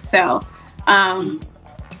shake. So I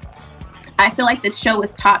feel like the show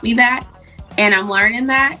has taught me that, and I'm learning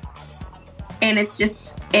that. And it's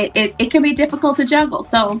just, it can be difficult to juggle.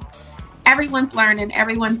 So everyone's learning,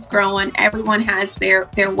 everyone's growing, everyone has their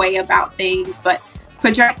way about things. But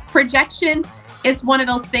projection is one of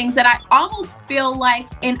those things that I almost feel like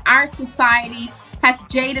in our society has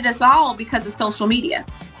jaded us all because of social media.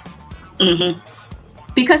 Mm-hmm.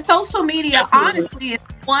 Because social media, honestly, is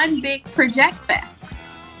one big project fest.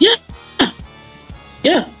 Yeah.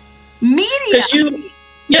 Yeah. Media.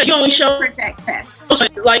 You only show project fest.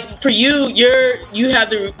 Like for you, you have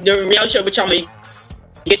the reality show, which I'm gonna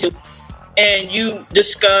get to, and you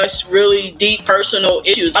discuss really deep personal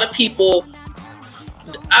issues. A lot of people,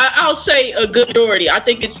 I'll say a good majority. I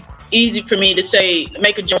think it's easy for me to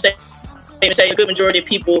make a statement and say a good majority of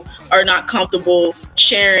people are not comfortable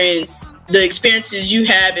sharing the experiences you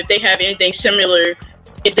have. If they have anything similar,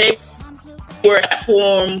 if they were at a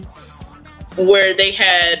platform where they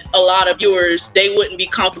had a lot of viewers, they wouldn't be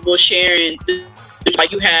comfortable sharing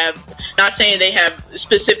like you have. Not saying they have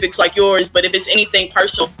specifics like yours, but if it's anything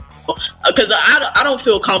personal, because I don't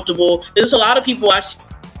feel comfortable. There's a lot of people I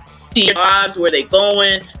see their lives, where they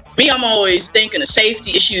going. Me, I'm always thinking of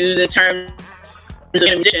safety issues in terms of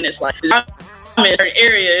intermission. It's like I'm in a certain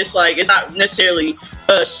area. It's like it's not necessarily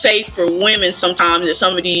safe for women sometimes in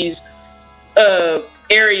some of these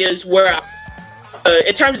areas where.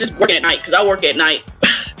 In terms of just working at night, because I work at night.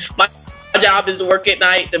 My job is to work at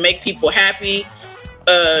night to make people happy.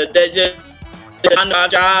 That just my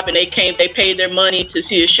job, and they paid their money to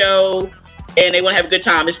see a show, and they want to have a good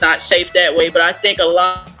time. It's not safe that way, but I think a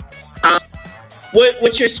lot of times,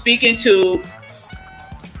 what you're speaking to,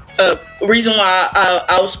 reason why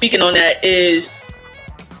I was speaking on that is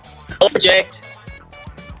project.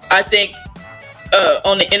 I think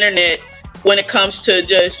on the internet, when it comes to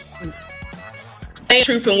just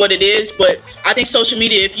truth and what it is, but I think social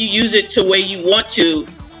media, if you use it to way you want to,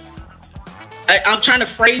 I'm trying to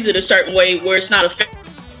phrase it a certain way where it's not offensive.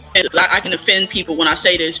 I can offend people when I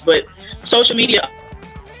say this, but social media,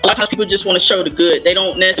 a lot of times people just want to show the good. They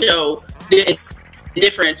don't necessarily show the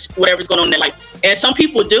difference, whatever's going on in their life. And some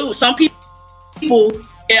people do. Some people,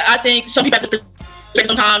 I think some people have to perspective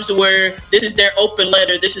sometimes where this is their open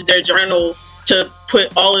letter, this is their journal to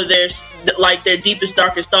put all of their deepest,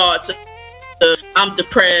 darkest thoughts. I'm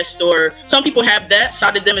depressed, or some people have that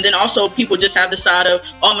side of them, and then also people just have the side of,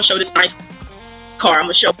 oh, I'm gonna show this nice car, I'm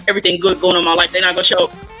gonna show everything good going on in my life. They're not gonna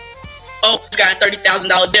show, oh, this guy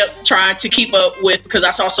 $30,000 debt trying to keep up with, because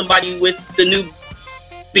I saw somebody with the new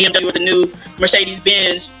BMW or the new Mercedes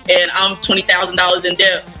Benz, and I'm $20,000 in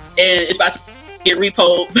debt, and it's about to get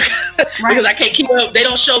repoed because I can't keep up. They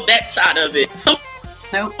don't show that side of it. Nope.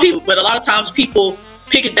 People, but a lot of times people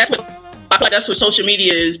pick it. I feel like that's what social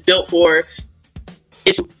media is built for.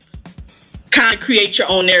 It's kind of create your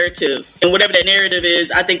own narrative, and whatever that narrative is,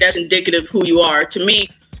 I think that's indicative of who you are. To me,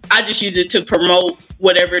 I just use it to promote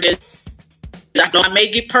whatever it is. I know I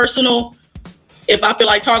may get personal, if I feel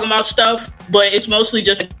like talking about stuff, but it's mostly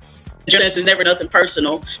just it's never nothing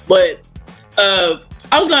personal. But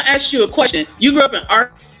I was gonna ask you a question. You grew up in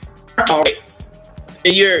Arkansas, right?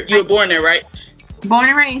 And you were born there, right? Born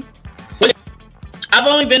and raised. I've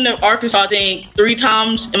only been to Arkansas, I think, 3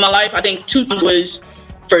 times in my life. I think 2 times was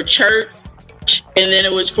for church, and then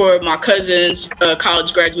it was for my cousin's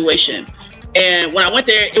college graduation. And when I went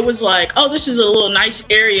there, it was like, oh, this is a little nice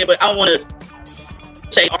area, but I don't want to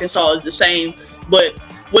say Arkansas is the same. But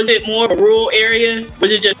was it more of a rural area?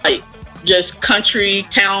 Was it just country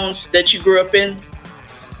towns that you grew up in?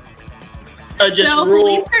 Just so, rural?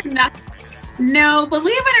 Believe it or not, no,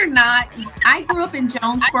 believe it or not, I grew up in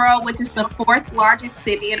Jonesboro, which is the 4th largest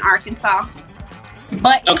city in Arkansas,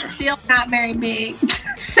 but it's still not very big.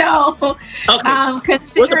 So, considering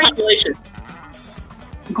what's the population?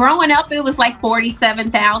 Growing up, it was like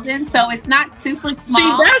 47,000, so it's not super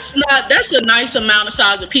small. See, that's a nice amount of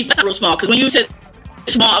size of people. That's not real small, because when you said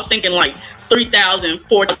small, I was thinking like 3,000,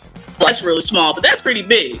 4,000. That's really small, but that's pretty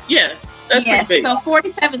big. Yeah, that's pretty big. So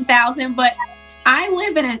 47,000, but I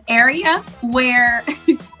live in an area where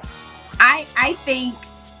I think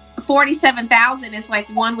 47,000 is like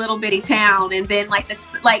one little bitty town, and then my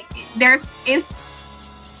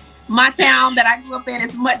town that I grew up in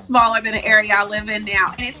is much smaller than the area I live in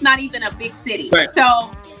now, and it's not even a big city. Right.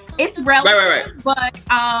 So it's relative, right. But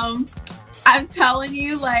I'm telling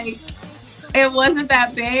you, like, it wasn't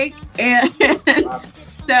that big, and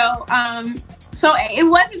so it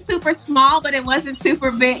wasn't super small, but it wasn't super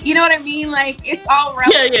big. You know what I mean? Like, it's all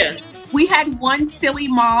relative. Yeah. We had one silly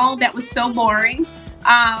mall that was so boring.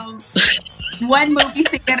 One movie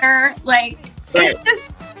theater. Like,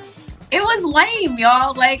 it was lame,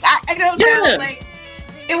 y'all. Like, I don't know. Like,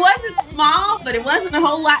 it wasn't small, but it wasn't a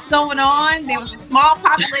whole lot going on. There was a small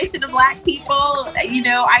population of Black people. You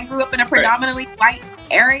know, I grew up in a predominantly white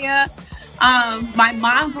area. My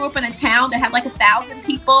mom grew up in a town that had like 1,000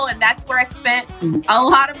 people, and that's where I spent a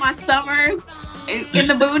lot of my summers in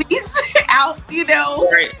the boonies out, you know,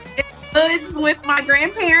 in the woods with my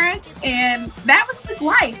grandparents. And that was just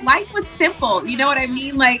life. Life was simple. You know what I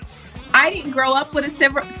mean? Like, I didn't grow up with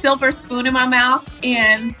a silver spoon in my mouth,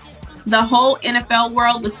 and the whole NFL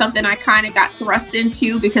world was something I kind of got thrust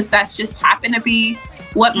into because that's just happened to be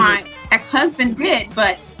what my ex-husband did.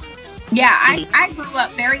 But yeah, I grew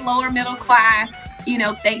up very lower middle class. You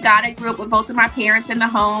know, thank God I grew up with both of my parents in the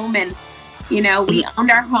home, and, you know, we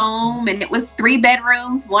owned our home, and it was 3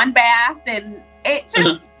 bedrooms, 1 bath, and it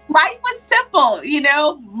just, life was simple, you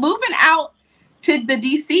know. Moving out to the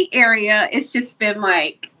DC area, it's just been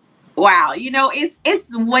like, wow, you know, it's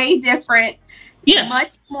way different. Yeah.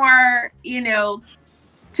 Much more, you know,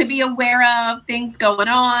 to be aware of, things going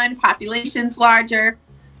on, population's larger.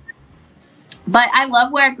 But I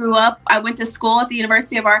love where I grew up. I went to school at the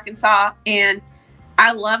University of Arkansas, and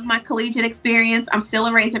I love my collegiate experience. I'm still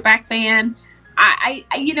a Razorback fan. I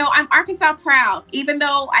you know, I'm Arkansas proud. Even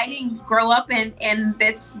though I didn't grow up in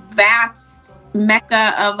this vast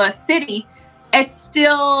mecca of a city, it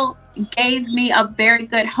still gave me a very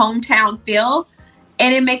good hometown feel.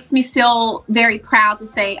 And it makes me still very proud to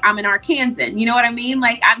say I'm an Arkansan. You know what I mean?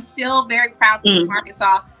 Like, I'm still very proud to be from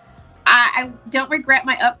Arkansas. I don't regret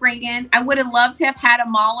my upbringing. I would have loved to have had a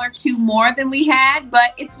mall or 2 more than we had,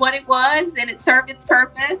 but it's what it was, and it served its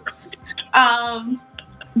purpose.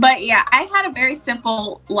 But yeah, I had a very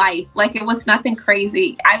simple life. Like, it was nothing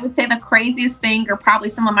crazy. I would say the craziest thing are probably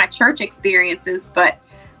some of my church experiences, but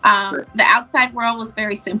the outside world was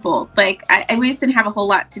very simple. Like, we just didn't have a whole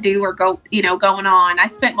lot to do or going on. I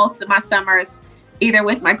spent most of my summers either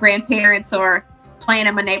with my grandparents or playing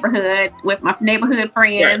in my neighborhood with my neighborhood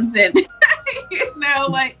friends, and you know,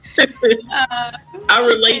 like I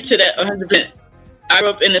relate to that 100%. I grew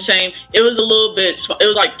up in the same. It was a little bit. It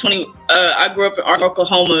was like 20. I grew up in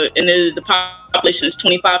Oklahoma, and the population is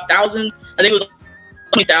 25,000. I think it was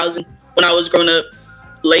 20,000 when I was growing up.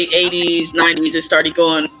 Late 80s, 90s, it started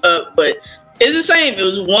going up, but it's the same. It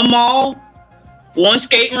was 1 mall, 1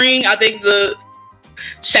 skate ring. I think the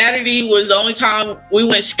Saturday was the only time we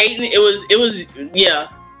went skating. It was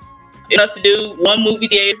enough to do. 1 movie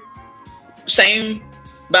theater,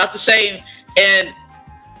 about the same, and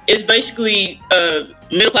it's basically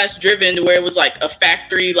middle class driven, to where it was like a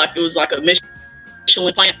factory, like it was like a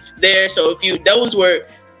Michelin plant there. So those were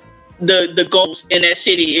the goals in that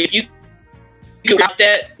city. If you could out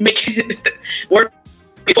that, make it work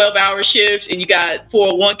 12-hour shifts, and you got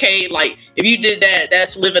 401k. Like, if you did that,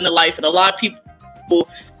 that's living the life. And a lot of people,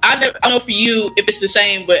 I don't know for you if it's the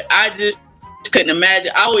same, but I just couldn't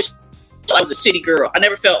imagine. I always felt I was a city girl. I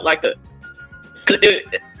never felt like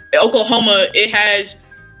Oklahoma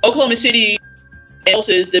City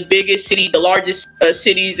Tulsa is the biggest city, the largest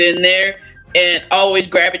cities in there, and I always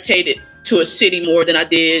gravitated to a city more than I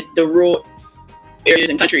did the rural areas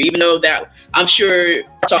in the country, even though that I'm sure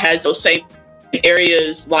Arkansas has those same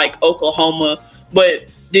areas like Oklahoma.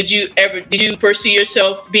 But did you foresee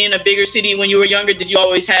yourself being a bigger city when you were younger? Did you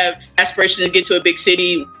always have aspirations to get to a big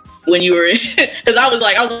city when you were? Because I was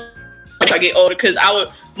like I get older, because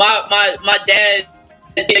my dad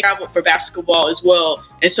did travel for basketball as well,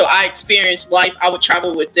 and so I experienced life. I would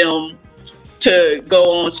travel with them to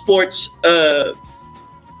go on sport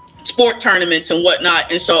tournaments and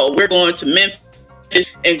whatnot, and so we're going to Memphis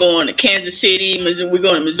and going to Kansas City, we're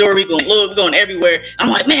going to Missouri, we're going everywhere. I'm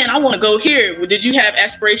like, man, I want to go here. Did you have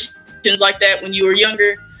aspirations like that when you were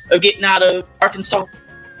younger, of getting out of Arkansas?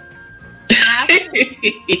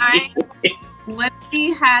 I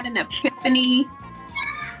literally had an epiphany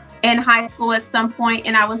in high school at some point,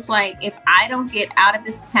 and I was like, if I don't get out of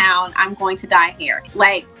this town, I'm going to die here.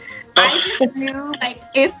 Like, I just knew, like,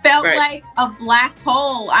 it felt like a black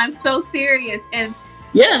hole. I'm so serious. And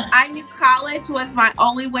yeah, I knew college was my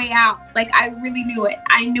only way out. Like, I really knew it.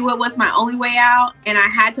 I knew it was my only way out, and I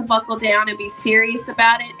had to buckle down and be serious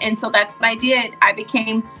about it. And so that's what I did. I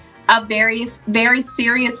became a very, very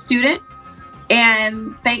serious student,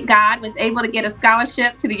 and thank God was able to get a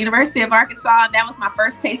scholarship to the University of Arkansas. That was my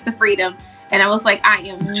first taste of freedom. And I was like, I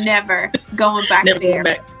am never going back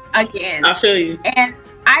there again. I feel you. And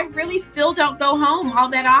I really still don't go home all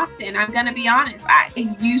that often. I'm going to be honest. I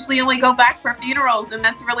usually only go back for funerals, and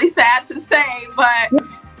that's really sad to say, but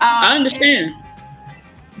I understand.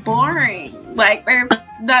 Boring. Like, there's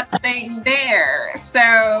nothing there. So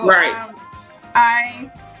I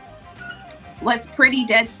was pretty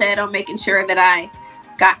dead set on making sure that I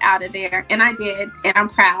got out of there, and I did, and I'm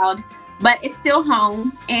proud. But it's still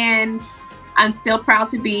home, and I'm still proud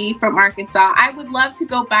to be from Arkansas. I would love to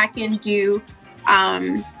go back and do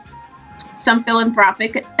some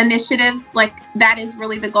philanthropic initiatives. Like, that is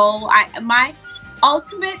really the goal. One of my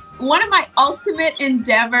ultimate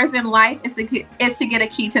endeavors in life is to get a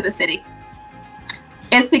key to the city.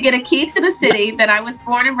 It's to get a key to the city that I was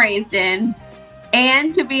born and raised in,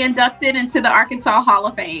 and to be inducted into the Arkansas Hall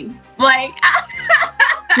of Fame. Like,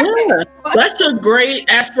 yeah, that's a great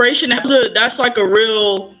aspiration. That's like a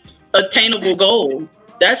real attainable goal.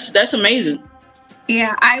 That's amazing.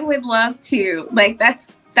 Yeah, I would love to. Like,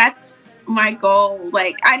 that's my goal.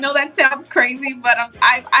 Like, I know that sounds crazy, but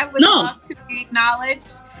I would love to be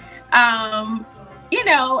acknowledged,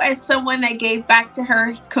 as someone that gave back to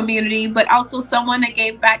her community, but also someone that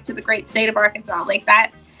gave back to the great state of Arkansas. Like,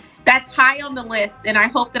 that's high on the list, and I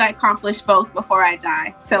hope that I accomplish both before I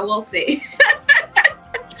die. So we'll see.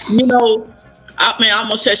 I'm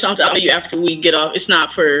gonna say something to you after we get off. It's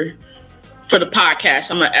not for the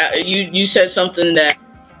podcast. You said something that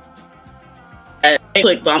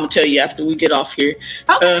click, but I'm gonna tell you after we get off here.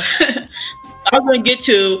 Okay. I was gonna get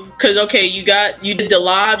to, because you did the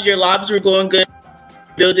lives. Your lives were going good,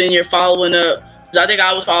 building, you're following up. I think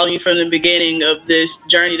I was following you from the beginning of this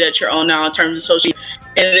journey that you're on now in terms of social media.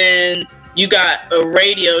 And then you got a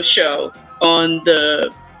radio show on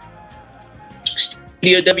the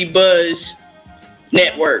Studio W Buzz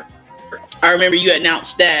network. I remember you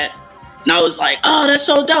announced that, and I was like, "Oh, that's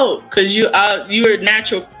so dope!" Because you were a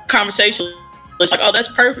natural conversationalist. Like, "Oh, that's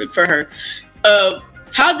perfect for her."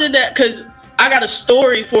 How did that? Because I got a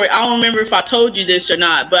story for it. I don't remember if I told you this or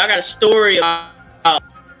not, but I got a story about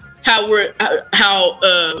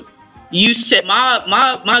how you set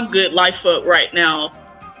my good life up right now.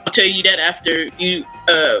 I'll tell you that after you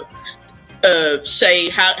say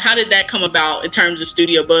how did that come about in terms of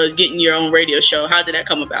Studio Buzz, getting your own radio show? How did that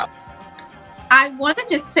come about? I want to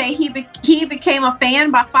just say he became a fan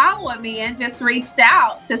by following me and just reached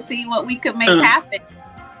out to see what we could make happen.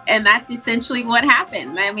 And that's essentially what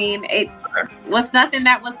happened. I mean, it was nothing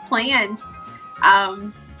that was planned.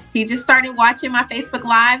 He just started watching my Facebook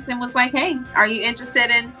Lives and was like, "Hey, are you interested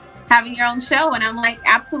in having your own show?" And I'm like,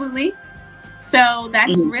 "Absolutely." So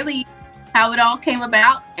that's really how it all came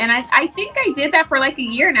about. And I think I did that for like a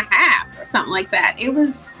year and a half or something like that. It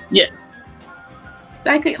was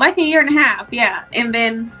like a year and a half. Yeah. And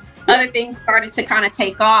then other things started to kind of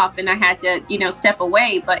take off, and I had to, step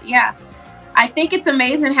away. But yeah, I think it's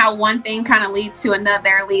amazing how one thing kind of leads to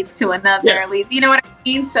another, leads, you know what I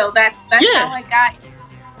mean? So that's how I got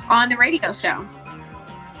on the radio show.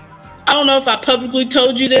 I don't know if I publicly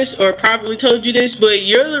told you this or privately told you this, but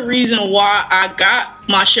you're the reason why I got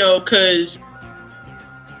my show, because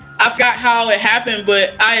I forgot how it happened,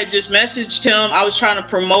 but I had just messaged him. I was trying to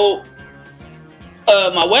promote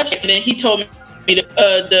my website, and then he told me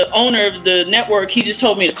the owner of the network, he just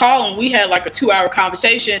told me to call him. We had like a 2-hour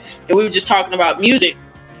conversation, and we were just talking about music,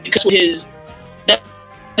 because his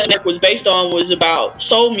network was based on was about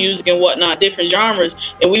soul music and whatnot, different genres,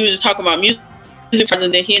 and we were just talking about music.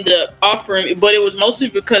 And then he ended up offering, but it was mostly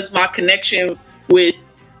because my connection with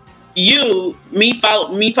you, me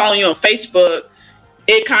following you on Facebook,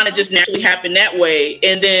 it kind of just naturally happened that way.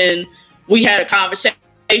 And then we had a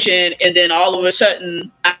conversation, and then all of a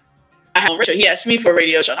sudden, he asked me for a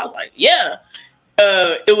radio show, and I was like, yeah.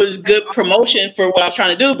 It was good promotion for what I was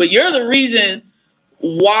trying to do, but you're the reason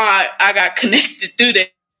why I got connected through that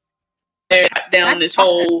down this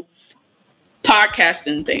whole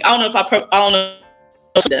podcasting thing. I don't know if I don't know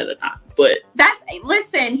that or not, but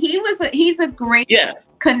listen, he's a great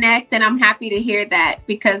connect, and I'm happy to hear that,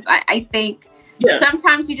 because I think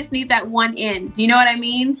sometimes you just need that one end. You know what I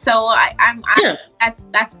mean? So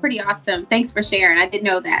that's pretty awesome. Thanks for sharing. I didn't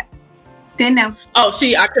know that. Didn't know. Oh,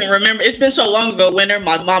 see, I couldn't remember. It's been so long ago, Winter.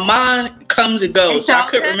 My mind comes and goes, so I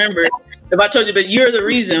couldn't remember if I told you. But you're the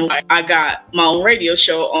reason why I got my own radio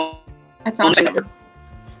show on. That's awesome.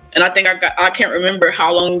 And I think I can't remember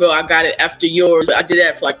how long ago I got it after yours. I did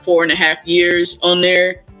that for like 4.5 years on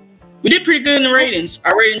there. We did pretty good in the ratings.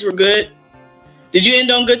 Our ratings were good. Did you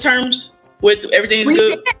end on good terms with everything's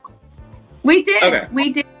good? We did. Okay.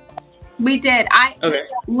 We did. I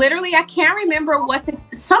can't remember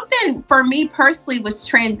something for me personally was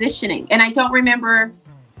transitioning, and I don't remember.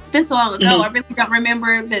 It's been so long ago. Mm-hmm. I really don't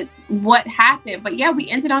remember what happened, but yeah, we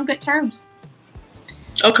ended on good terms.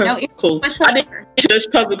 Okay, cool. I didn't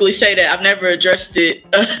just publicly say that. I've never addressed it.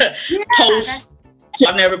 I've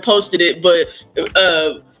never posted it, but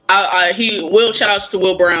shout outs to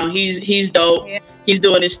Will Brown. He's dope. Yeah. He's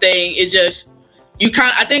doing his thing. It just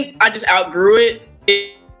I think I just outgrew it.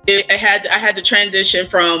 I had to transition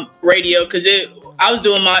from radio, because I was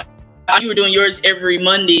doing you were doing yours every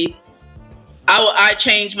Monday. I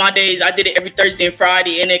changed my days. I did it every Thursday and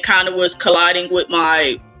Friday, and it kind of was colliding with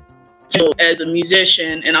my as a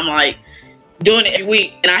musician, and I'm like doing it every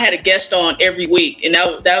week, and I had a guest on every week, and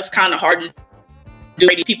that was kind of hard to do.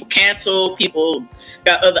 People cancel, people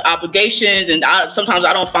got other obligations, and sometimes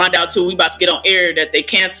I don't find out till we about to get on air that they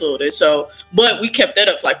canceled it. So, but we kept that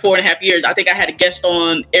up for like 4.5 years. I think I had a guest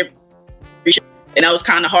on every show, and that was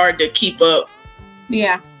kind of hard to keep up.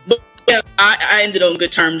 Yeah. But yeah, I ended on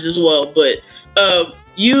good terms as well. But I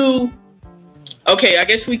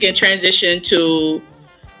guess we can transition to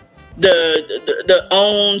the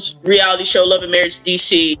OWN's reality show Love and Marriage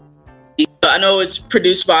DC. I know it's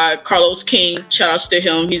produced by Carlos King. Shout outs to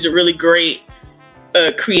him. He's a really great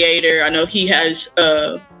creator. I know he has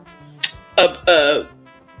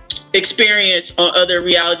experience on other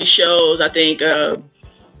reality shows. I think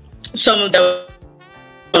some of them,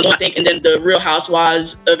 and then the Real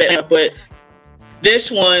Housewives of Atlanta. But this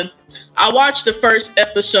one, I watched the first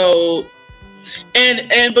episode,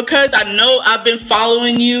 and because I know I've been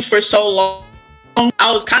following you for so long,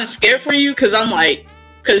 I was kind of scared for you, because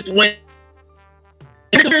when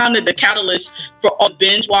kind of the catalyst for all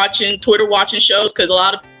binge watching, Twitter watching shows, because a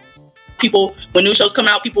lot of people, when new shows come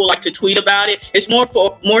out, people like to tweet about it. It's more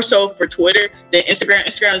so for Twitter than Instagram.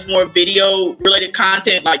 Instagram is more video related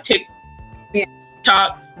content like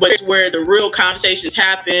TikTok, but it's where the real conversations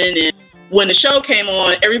happen. And when the show came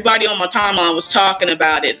on, everybody on my timeline was talking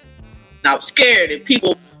about it, and I was scared. And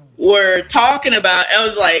people were talking about it. I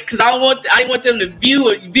was like, because I didn't want them to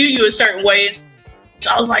view you a certain way.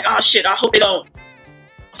 So I was like, oh shit, I hope they don't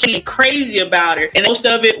say crazy about her. And most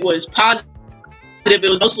of it was positive. It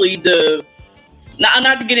was mostly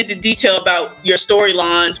not to get into detail about your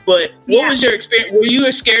storylines, but what was your experience? Were you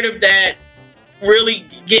scared of that, really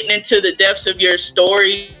getting into the depths of your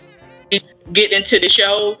story, getting into the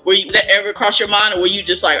show? Did that ever cross your mind, or were you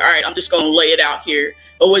just like, all right, I'm just going to lay it out here?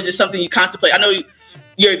 Or was it something you contemplate? I know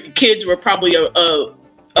your kids were probably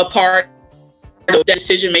a part of that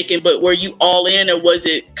decision making, but were you all in, or was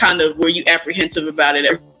it were you apprehensive about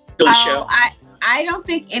it? Show? I don't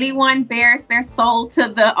think anyone bears their soul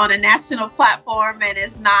on a national platform and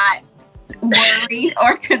is not worried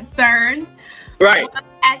or concerned. Right. But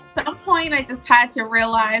at some point, I just had to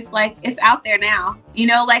realize, like, it's out there now. You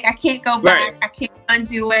know, like, I can't go back. Right. I can't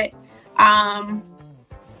undo it. A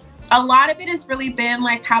lot of it has really been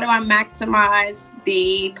like, how do I maximize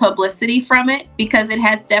the publicity from it? Because it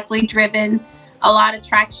has definitely driven a lot of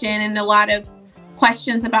traction and a lot of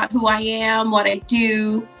questions about who I am, what I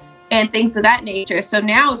do, and things of that nature. So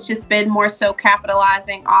now it's just been more so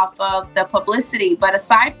capitalizing off of the publicity. But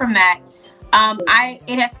aside from that,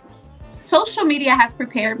 social media has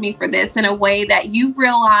prepared me for this in a way that you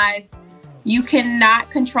realize you cannot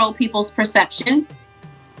control people's perception.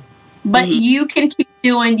 but you can keep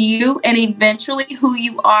doing you, and eventually who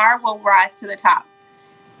you are will rise to the top.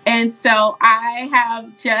 And so I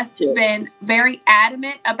have just been very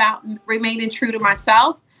adamant about remaining true to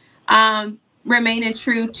myself, remaining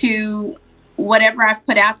true to whatever I've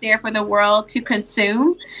put out there for the world to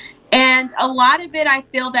consume. And a lot of it, I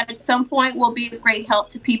feel that at some point will be of great help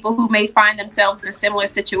to people who may find themselves in a similar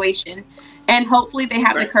situation. And hopefully they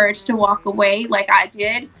have the courage to walk away like I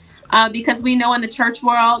did, because we know in the church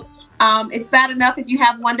world, it's bad enough if you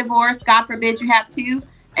have one divorce, God forbid you have two,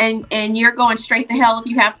 and you're going straight to hell if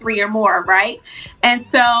you have three or more, right? And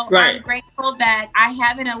so I'm grateful that I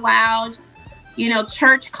haven't allowed,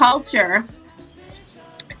 church culture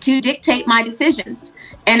to dictate my decisions.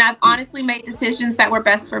 And I've honestly made decisions that were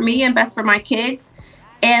best for me and best for my kids.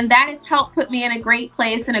 And that has helped put me in a great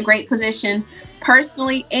place, in a great position,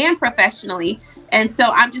 personally and professionally. And so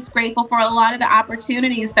I'm just grateful for a lot of the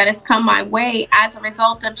opportunities that has come my way as a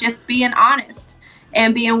result of just being honest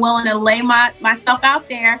and being willing to lay myself out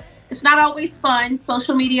there. It's not always fun.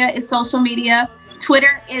 Social media is social media.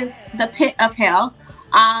 Twitter is the pit of hell.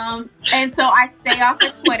 And so I stay off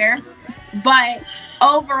of Twitter. But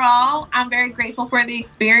overall, I'm very grateful for the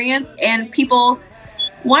experience. And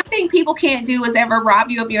one thing people can't do is ever rob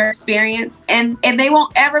you of your experience. And they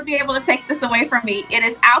won't ever be able to take this away from me. It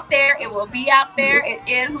is out there. It will be out there. It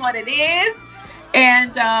is what it is.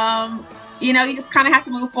 And, you just kind of have to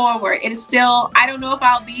move forward. It is still, I don't know if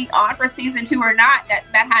I'll be on for season 2 or not.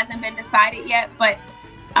 That hasn't been decided yet. But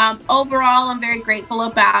overall, I'm very grateful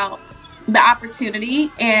about the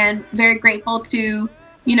opportunity and very grateful to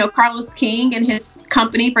Carlos King and his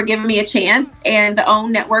company for giving me a chance, and the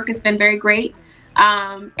OWN network has been very great.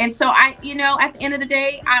 And so at the end of the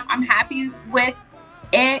day, I'm happy with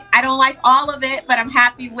it. I don't like all of it, but I'm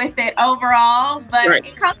happy with it overall. But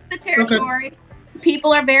it comes with the territory. Okay.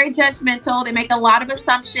 People are very judgmental. They make a lot of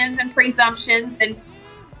assumptions and presumptions, and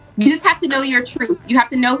you just have to know your truth. You have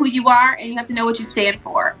to know who you are, and you have to know what you stand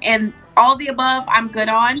for. And all the above, I'm good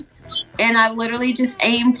on. And I literally just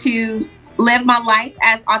aim to live my life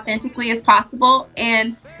as authentically as possible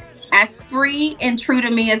and as free and true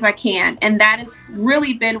to me as I can. And that has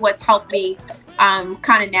really been what's helped me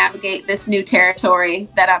kind of navigate this new territory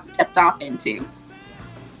that I've stepped off into.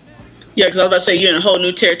 Yeah, because I was about to say, you're in a whole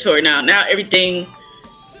new territory now. Now everything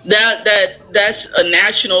that's a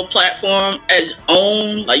national platform as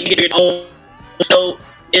OWN, like you get your own.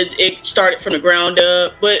 It started from the ground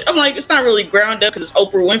up, but I'm like, it's not really ground up because it's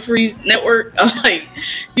Oprah Winfrey's network. I'm like,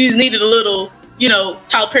 you just needed a little,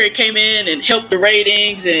 Tyler Perry came in and helped the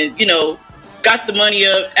ratings and, got the money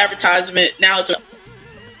up, advertisement. Now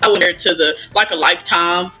I went there to a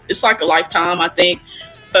Lifetime. It's like a Lifetime, I think,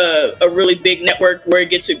 a really big network where it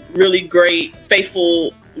gets a really great,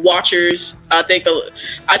 faithful watchers. I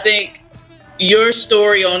think your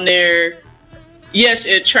story on there, yes,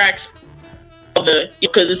 it attracts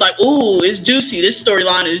because it's like, ooh, it's juicy. This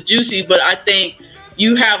storyline is juicy, but I think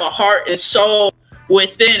you have a heart and soul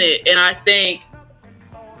within it, and I think,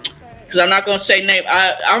 because I'm not gonna say name,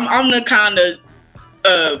 I'm the kind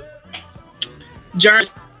of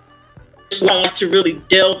journalist don't like to really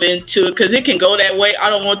delve into it because it can go that way. I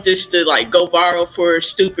don't want this to go viral for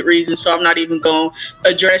stupid reasons, so I'm not even gonna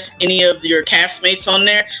address any of your castmates on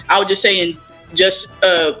there. I would just say, in just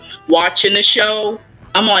watching the show,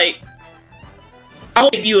 I'm like, I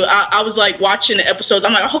was watching the episodes.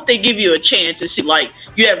 I'm like, I hope they give you a chance and see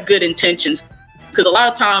you have good intentions, because a lot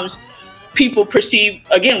of times people perceive,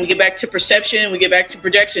 again, we get back to perception, we get back to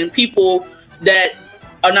projection. People that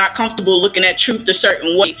are not comfortable looking at truth a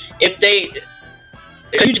certain way, if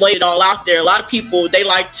you lay it all out there, a lot of people, they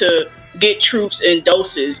like to get truths in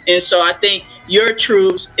doses, and so I think your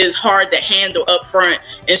truths is hard to handle up front.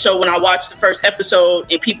 And so when I watched the first episode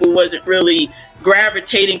and people wasn't really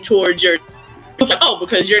gravitating towards your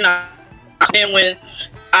because you're not. And when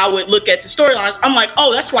I would look at the storylines, I'm like,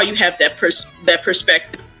 oh, that's why you have that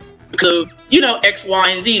perspective because of X, Y,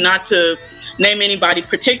 and Z. Not to name anybody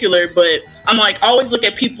particular, but I'm like, always look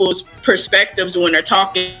at people's perspectives when they're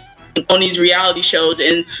talking on these reality shows,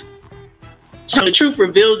 and the truth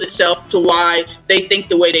reveals itself to why they think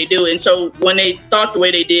the way they do. And so when they thought the way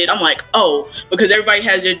they did, I'm like, oh, because everybody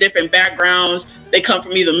has their different backgrounds. They come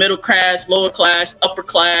from either middle class, lower class, upper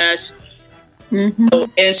class. Mm-hmm.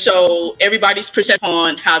 And so everybody's perception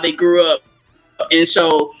on how they grew up. And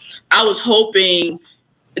so I was hoping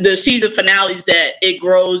the season finales that it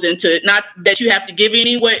grows into, not that you have to give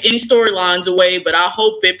any storylines away, but I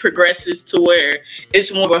hope it progresses to where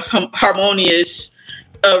it's more of a harmonious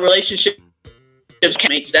relationship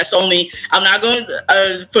mates. That's only. I'm not going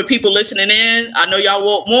for people listening in. I know y'all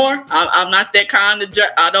want more. I'm not that kind of.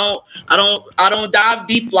 I don't dive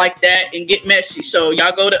deep like that and get messy. So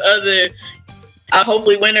y'all go to other.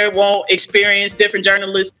 Hopefully, Winter won't experience different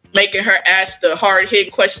journalists making her ask the hard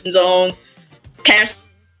hit questions on cast.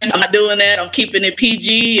 I'm not doing that. I'm keeping it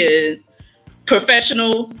PG and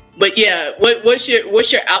professional. But yeah, what's your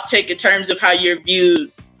outtake in terms of how you're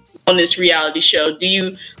viewed on this reality show?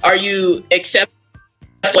 Are you accept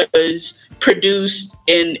what was produced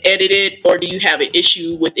and edited, or do you have an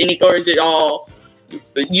issue with any, or is it all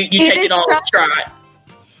you take it all in stride?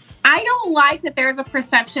 I don't like that there's a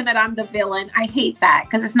perception that I'm the villain. I hate that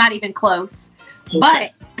because it's not even close. Okay.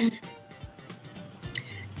 But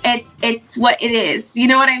it's what it is. You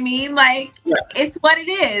know what I mean? Like, It's what it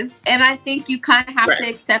is. And I think you kind of have to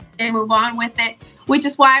accept it and move on with it, which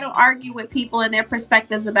is why I don't argue with people and their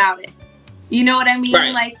perspectives about it. You know what I mean?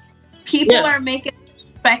 Right. Like, people are making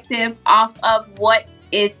perspective off of what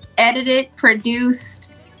is edited,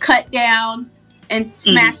 produced, cut down, and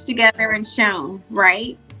smashed together and shown,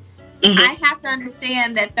 right? Mm-hmm. I have to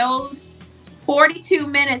understand that those 42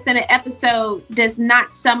 minutes in an episode does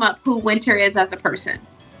not sum up who Winter is as a person.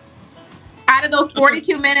 Out of those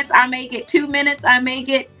 42 minutes, I may get 2 minutes, I may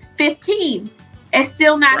get 15. It's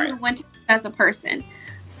still not who Winter is as a person.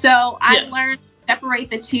 So I learned to separate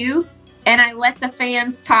the two, and I let the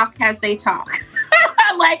fans talk as they talk.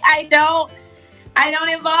 Like, I don't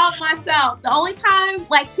involve myself. The only time,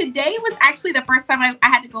 like today was actually the first time I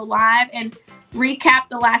had to go live and recap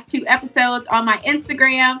the last 2 episodes on my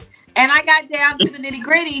Instagram. And I got down to the nitty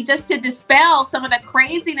gritty just to dispel some of the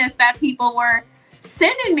craziness that people were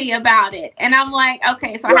sending me about it. And I'm like,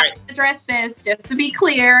 okay, so I have to address this just to be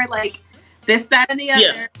clear, like this, that, and the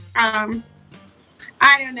other.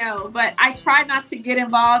 I don't know, but I try not to get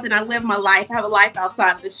involved and I live my life. I have a life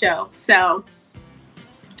outside of the show. So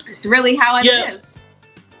it's really how I live.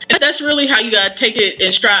 That's really how you gotta take it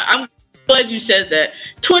in stride. I'm glad you said that.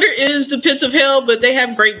 Twitter is the pits of hell, but they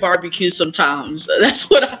have great barbecues sometimes. That's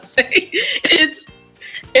what I say. It's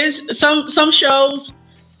some shows,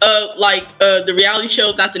 like the reality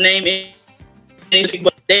shows, not to name anything,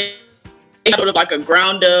 but they have sort of like a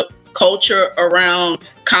ground up culture around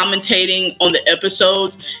commentating on the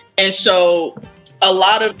episodes. And so a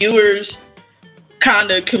lot of viewers kind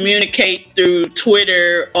of communicate through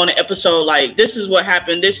Twitter on an episode, like, this is what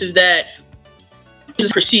happened, this is that, this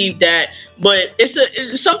is perceived that. But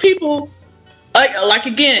some people, like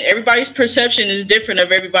again, everybody's perception is different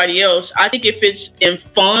of everybody else. I think if it's in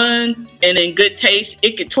fun and in good taste,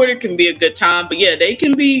 Twitter can be a good time. But yeah, they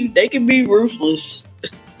can be ruthless.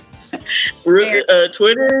 Twitter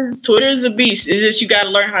is a beast. It's just you got to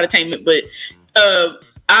learn how to tame it. But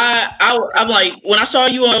I'm like, when I saw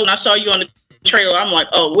you on the trailer, I'm like,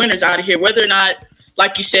 oh, Winter's out of here. Whether or not,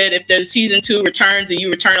 like you said, if there's season 2 returns and you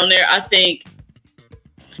return on there, I think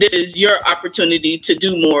this is your opportunity to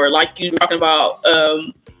do more. Like you were talking about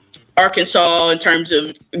Arkansas in terms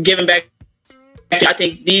of giving back. I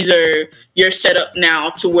think these are your setup now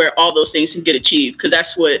to where all those things can get achieved, because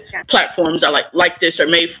that's what platforms are like this are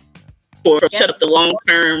made for set up the long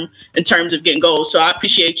term in terms of getting goals. So I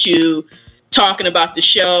appreciate you talking about the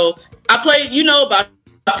show. I played, about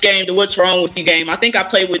the game, the What's Wrong With You game. I think I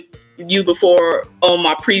played with you before on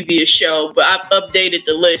my previous show, but I've updated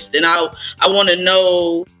the list, and I want to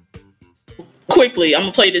know quickly. I'm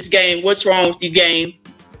gonna play this game, What's Wrong With You game.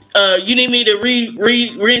 You need me to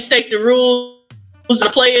reinstate the rules to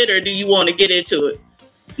play it, or do you want to get into it?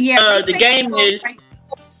 Yeah. The game is,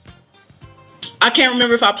 I can't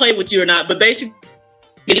remember if I played with you or not, but basically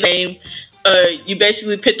the game, you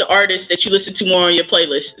basically pick the artist that you listen to more on your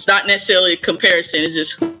playlist. It's not necessarily a comparison, it's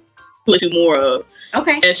just who you listen to more of.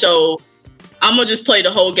 Okay. And so I'm gonna just play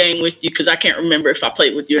the whole game with you because I can't remember if I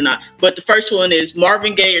played with you or not. But the first one is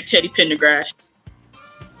Marvin Gaye or Teddy Pendergrass.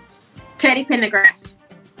 Teddy Pendergrass.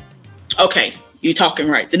 Okay, you're talking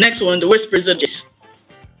right. The next one, The Whispers of Jess.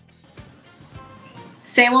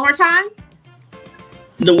 Say it one more time.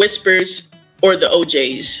 The Whispers or the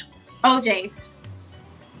OJs. OJs.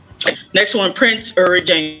 Okay. Next one, Prince or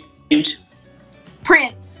James.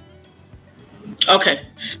 Prince. Okay,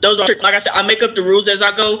 those are, like I said, I make up the rules as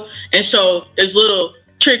I go, and so there's little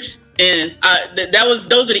tricks, and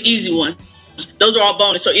those are the easy ones. Those are all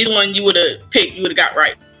bonus. So either one you would have picked, you would have got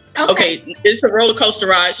right. Okay, it's a roller coaster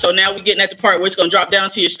ride. So now we're getting at the part where it's gonna drop down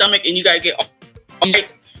to your stomach, and you gotta get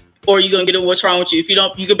right, or you're gonna get a What's Wrong With You. If you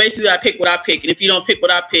don't, you can basically pick what I pick, and if you don't pick what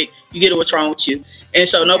I pick, you get a What's Wrong With You. And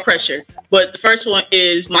so no pressure. But the first one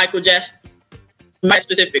is Michael Jackson. Mike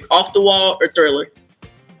specific, Off the Wall or Thriller.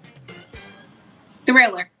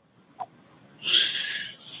 Thriller.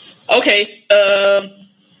 Okay.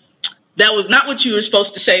 That was not what you were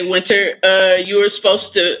supposed to say, Winter. You were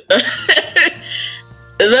supposed to.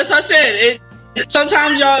 That's what I said.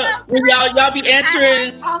 Sometimes y'all be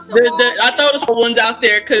answering I throw the small ones out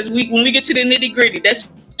there because when we get to the nitty gritty,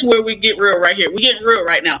 that's where we get real right here. We getting real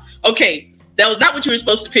right now. Okay, that was not what you were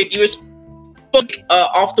supposed to pick. You were supposed to pick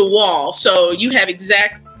Off the Wall. So you have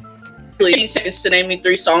exactly 15 seconds to name me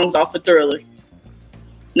 3 songs off of Thriller.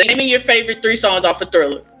 Name me your favorite 3 songs off of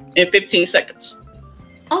Thriller in 15 seconds.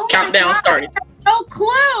 Oh, countdown started. No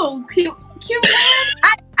clue. Q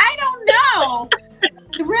I don't know.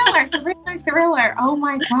 Thriller. Oh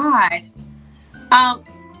my God.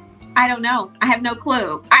 I don't know. I have no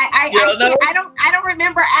clue. I don't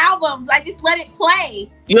remember albums. I just let it play.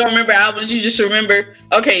 You don't remember albums. You just remember.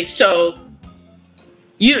 Okay, so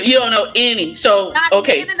you don't know any. So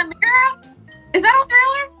okay. Man in the Mirror? Is that on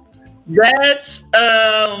Thriller? That's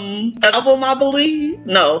an album, I believe.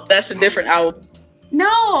 No, that's a different album. No,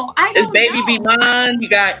 I don't. It's Baby Be Mine. You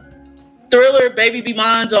got Thriller, Baby Be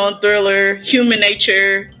Mine's on Thriller, Human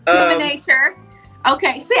Nature. Human Nature.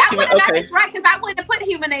 Okay. See, I would have got this right because I wouldn't have put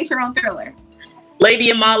Human Nature on Thriller. Lady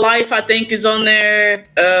in My Life, I think, is on there.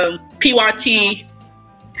 PYT.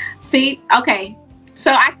 See, okay.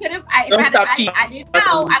 So I could have. I didn't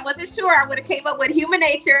know. I wasn't sure. I would have came up with Human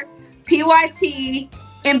Nature, PYT,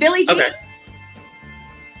 and Billie Jean. Okay.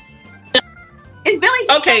 Is Billie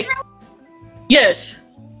Jean? Okay. Yes,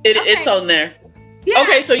 it's on there. Yeah.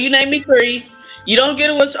 Okay, so you name me 3. You don't get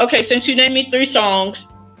it. Okay? Since you named me 3 songs,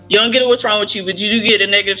 you don't get it. What's wrong with you? But you do get a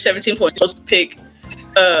negative 17 points. You're supposed to pick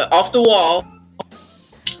Off the Wall.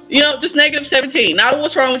 You know, just negative 17. Not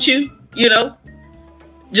what's wrong with you. You know,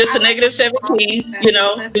 just a negative 17. You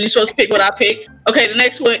know, you're supposed to pick what I pick. Okay, the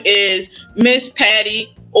next one is Miss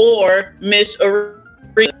Patty or Miss Aretha.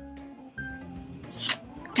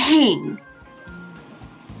 Dang.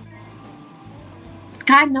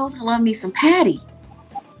 God knows I love me some Patty.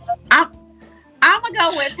 I'm gonna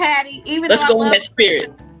go with Patty, even Let's though go with that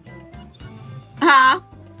spirit. Huh?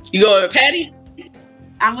 You go with Patty?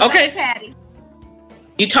 I'm gonna go with Patty.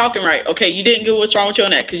 You talking right. Okay, you didn't get what's wrong with you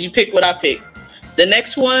on that because you picked what I picked. The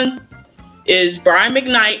next one is Brian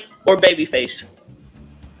McKnight or Babyface.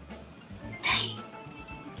 Dang.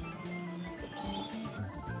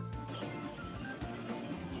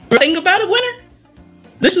 Think about it, Winner.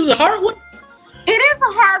 This is a hard one. It is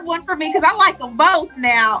a hard one for me because I like them both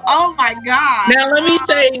now. Oh my God. Now let me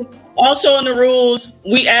say, also in the rules,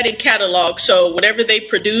 we added catalog. So whatever they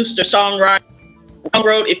produced or songwrote,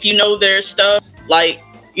 if you know their stuff, like,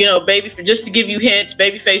 you know, just to give you hints,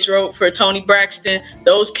 Babyface wrote for Toni Braxton.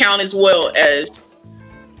 Those count as well as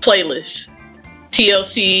playlists.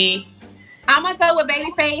 TLC. I'm gonna go with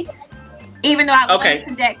Babyface, even though I love me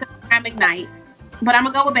some Deck Brian McKnight. But I'm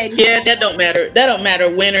gonna go with Babyface. Yeah, that don't matter. That don't matter.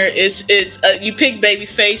 Winner. It's you pick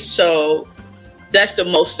Babyface, so that's the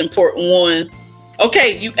most important one.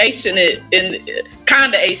 Okay, you acing it and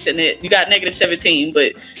kinda acing it. You got negative 17,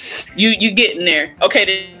 but you getting there.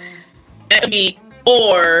 Okay, then me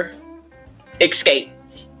or Escape.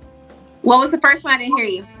 What was the first one? I didn't hear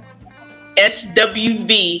you.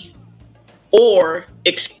 SWV or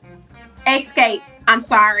Escape. Escape. I'm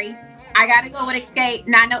sorry. I gotta go with Escape.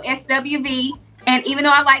 Now I know SWV. And even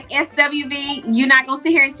though I like SWV, you're not going to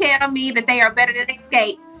sit here and tell me that they are better than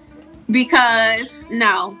Escape. Because,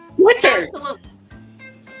 no. Winter. Absolutely.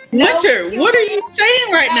 Winter, what are you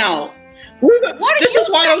saying right now? This is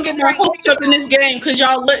why I don't get my hopes up in this game. Because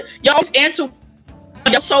y'all answer,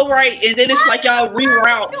 y'all so right. And then it's like y'all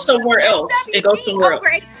reroute somewhere else. It goes somewhere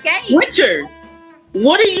else. Winter,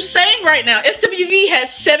 what are you saying right now? SWV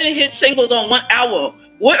has 7 hit singles on 1 album.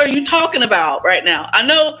 What are you talking about right now? I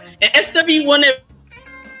know, and SWV1,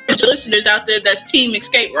 there's listeners out there that's Team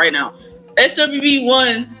Escape right now.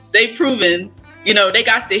 SWV1, they proven, you know, they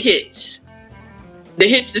got the hits. The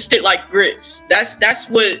hits that stick like grits. That's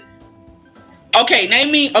what. Okay,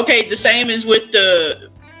 name me. Okay, the same as with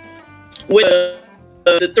the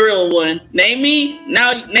Thriller one. Name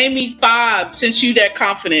me 5. Since you that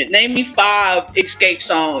confident, name me 5 Escape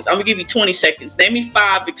songs. I'm gonna give you 20 seconds. Name me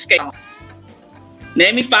 5 Escape songs.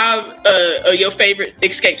 Name me 5 of your favorite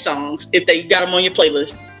Escape songs if they got them on your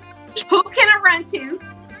playlist. Who Can I Run To?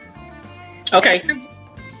 Okay.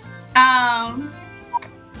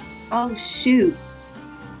 Oh shoot.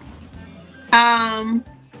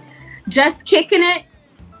 Just Kicking It.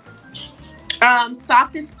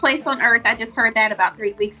 Softest Place on Earth. I just heard that about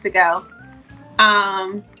 3 weeks ago.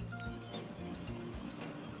 Dang.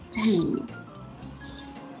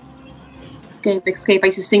 Escape. I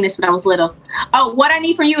used to sing this when I was little. Oh, What I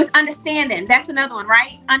Need From You Is Understanding. That's another one,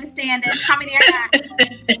 right? Understanding. How many I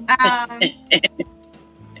got?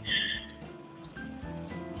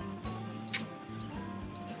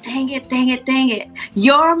 dang it.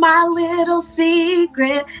 You're my little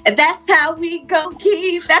secret. And that's how we gon'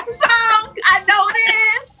 keep. That's a song. I know it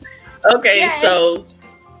is. Okay, Yes. so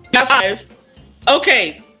got 5.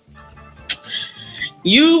 Okay.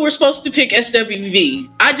 You were supposed to pick SWV.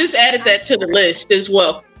 I just added that to the list as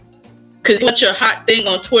well. Because what's your hot thing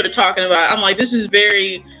on Twitter talking about? I'm like, this is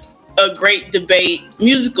a great debate,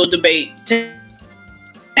 musical debate. To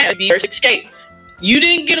versus Escape. You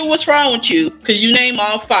didn't get a what's wrong with you because you named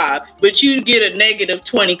all 5, but you get a negative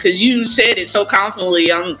 20 because you said it so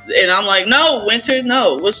confidently. I'm like, no, Winter,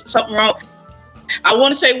 no. What's something wrong? I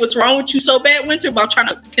want to say what's wrong with you so bad, Winter, but I'm trying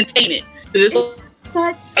to contain it because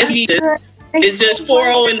it's just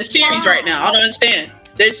 4-0 in the series right now. I don't understand.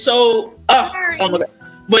 They're so oh my God.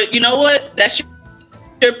 But you know what? That's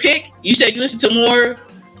your pick. You said you listen to more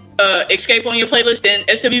Escape on your playlist than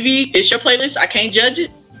SWV. It's your playlist. I can't judge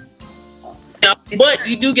it. No, but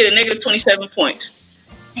you do get a negative 27 points.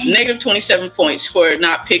 Negative 27 points for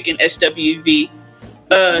not picking SWV.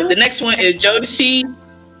 The next one is Jodeci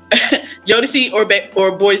or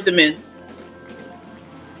Boyz II Men.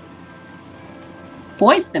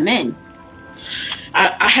 Boyz II Men.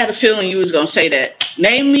 I had a feeling you was gonna say that.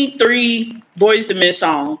 Name me 3 Boyz II Men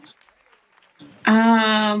songs.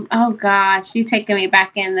 Oh gosh, you taking me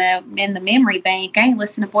back in the memory bank. I ain't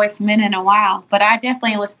listened to Boyz II Men in a while, but I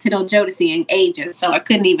definitely ain't listened to no Jodeci in ages, so I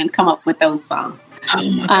couldn't even come up with those songs. Oh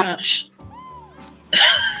my gosh.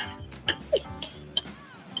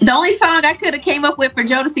 The only song I could have came up with for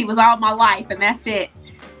Jodeci was All My Life, and that's it.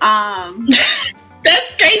 That's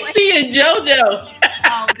Casey and JoJo.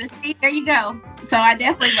 There you go. So I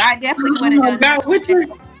definitely would have done God, Winter.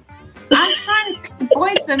 I'm trying to think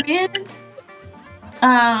Boyz II Men.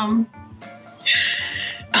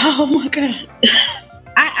 Oh my God.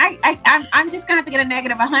 I'm just gonna have to get a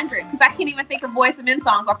negative 100 because I can't even think of Boyz II Men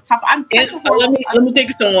songs off the top. I'm such a horrible. Let me think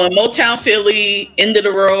of someone. Motown Philly, End of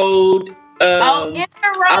the Road. End of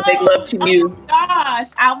the Road. I'll Make Love to You. Oh my gosh,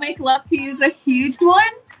 I'll Make Love to You is a huge one.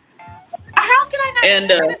 How can I not?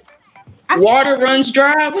 And Water Runs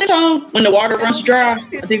Dry. What song? When the Water Runs Dry.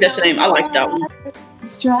 I think that's the name. I like that one.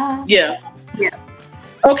 Yeah.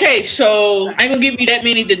 Okay, so I ain't gonna give you that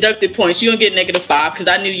many deducted points. You're gonna get negative 5 because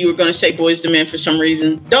I knew you were gonna say Boyz II Men for some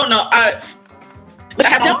reason. Don't know. I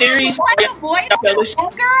have no theories. Girl,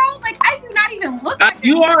 like I do not even look.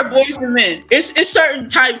 You are a Boyz II Men. It's certain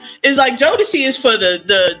type. It's like Jodeci is for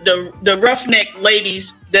the roughneck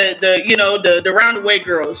ladies, the roundaway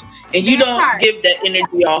girls, and you don't give that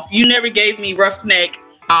energy off. You never gave me roughneck.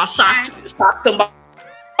 Sock somebody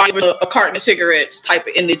with a carton of cigarettes type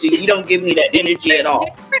of energy. You don't give me that energy at all. Do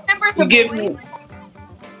you remember the give Boys? me.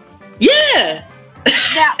 Yeah.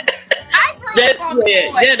 Yeah. I grew up on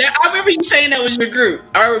Boys. I remember you saying that was your group.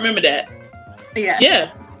 I remember that. Yeah.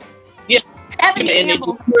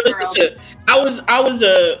 I was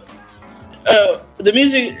the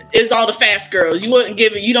music is all the fast girls. You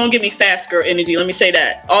don't give me fast girl energy. Let me say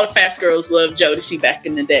that. All the fast girls loved Jodeci back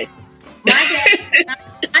in the day.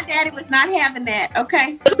 My daddy was not having that.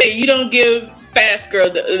 Okay. You don't give fast girl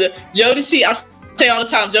the Jodeci. I say all the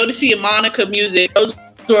time, Jodeci and Monica music. Those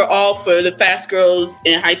were all for the fast girls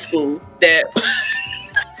in high school that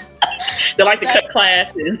they like to cut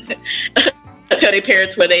class and tell their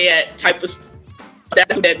parents where they at. Type of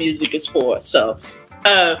that's what that music is for. So,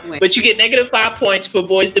 but you get negative 5 points for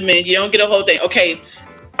Boyz II Men. You don't get a whole thing. Okay,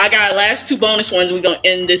 I got last 2 bonus ones. We're gonna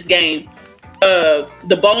end this game.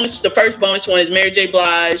 The first bonus one is Mary J.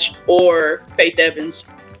 Blige or Faith Evans.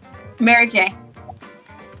 Mary J.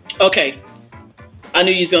 Okay, I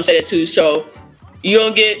knew you was gonna say that too. So you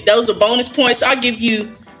gonna get those are bonus points. I give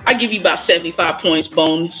you about 75 points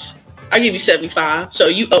bonus. I give you 75. So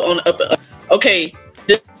you on the upper. Okay,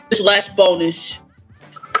 this last bonus.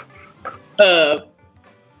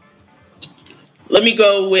 Let me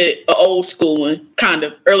go with an old school one, kind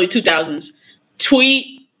of early 2000s.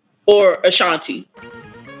 Tweet or Ashanti?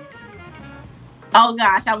 Oh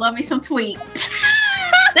gosh, I love me some Tweet.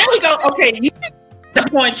 There we go. Okay, you get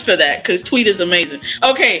points for that because Tweet is amazing.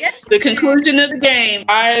 Okay, yes, the conclusion of the game,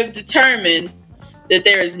 I've determined that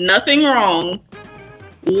there is nothing wrong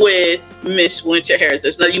with Miss Winter Harris.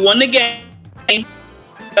 You won the game.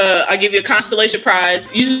 I give you a constellation prize.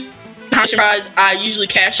 I usually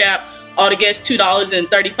cash out all the guests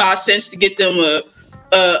 $2.35 to get them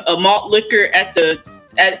a malt liquor at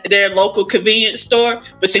their local convenience store.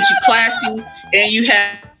 But since you're classy and you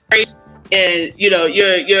have race and you're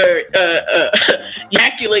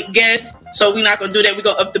immaculate guest, so we're not gonna do that. We're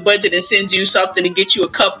gonna up the budget and send you something to get you a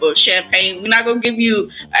cup of champagne. We're not gonna give you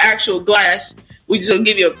an actual glass. We're just gonna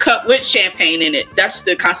give you a cup with champagne in it. That's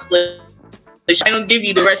the constellation. I don't give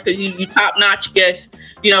you the rest because you top notch guest.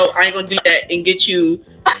 I ain't gonna do that and get you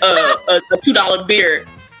a $2 beer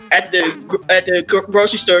at the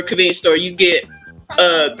grocery store, convenience store. You get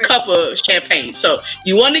a cup of champagne. So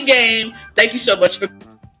you won the game. Thank you so much for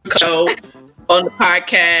coming on the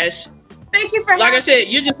podcast. Thank you for like I said,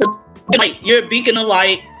 you're just you're a beacon of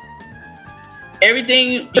light.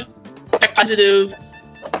 Everything positive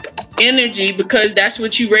energy, because that's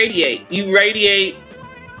what you radiate. You radiate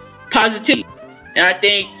positivity, and I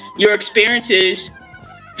think your experiences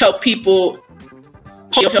help people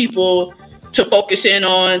to focus in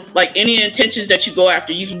on like any intentions that you go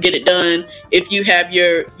after. You can get it done if you have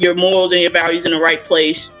your morals and your values in the right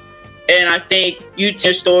place. And I think your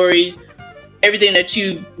stories, everything that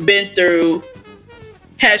you've been through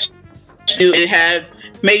has to do and have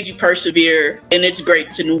made you persevere, and it's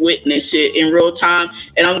great to witness it in real time.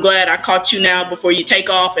 And I'm glad I caught you now before you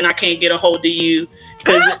take off and I can't get a hold of you,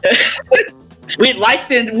 because life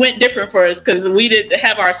then went different for us because we didn't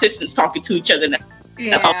have our assistants talking to each other now.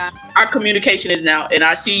 Yeah. That's how our communication is now. And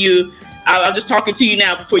I see you, I'm just talking to you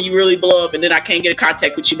now before you really blow up, and then I can't get in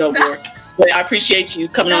contact with you no more. But I appreciate you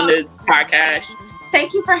coming on the podcast.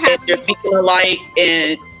 Thank you for having me. You're beacon of light,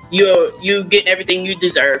 and you getting everything you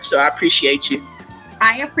deserve. So I appreciate you.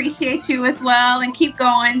 I appreciate you as well, and keep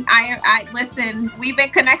going. I listen, we've been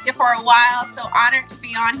connected for a while, so honored to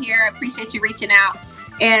be on here. I appreciate you reaching out,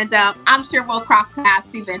 and I'm sure we'll cross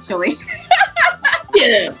paths eventually.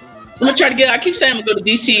 Yeah, I'm gonna try to I keep saying I'm gonna go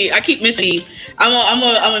to DC. I keep missing. I'm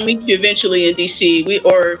gonna meet you eventually in DC,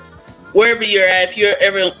 or wherever you're at. If you're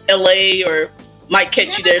ever in LA, or might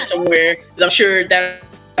catch you there somewhere, because I'm sure that's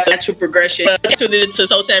a natural progression. Tune into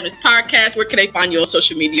Soul Savage podcast. Where can they find you on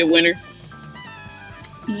social media, Winter?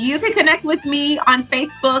 You can connect with me on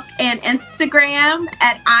Facebook and Instagram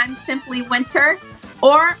at I'm Simply Winter,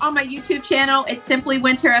 or on my YouTube channel, it's Simply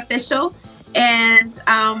Winter Official. And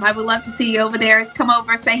I would love to see you over there. Come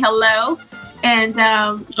over, say hello. And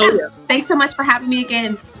thanks so much for having me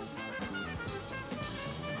again.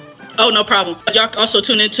 Oh, no problem. Y'all also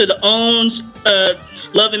tune into the OWN's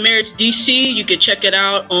Love and Marriage DC. You can check it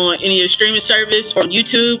out on any of your streaming service or on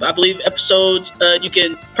YouTube. I believe episodes, you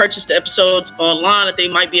can purchase the episodes online that they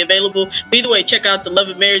might be available. But either way, check out the Love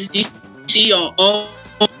and Marriage DC on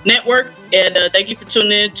OWN Network. And thank you for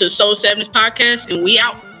tuning in to Soul Savage podcast, and we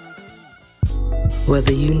out.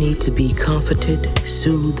 Whether you need to be comforted,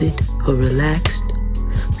 soothed, or relaxed,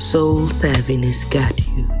 Soul Savviness got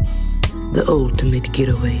you. The ultimate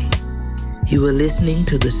getaway. You are listening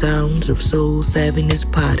to the sounds of Soul Savviness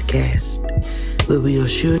podcast, where we are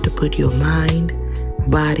sure to put your mind,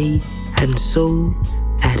 body, and soul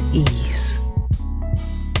at ease.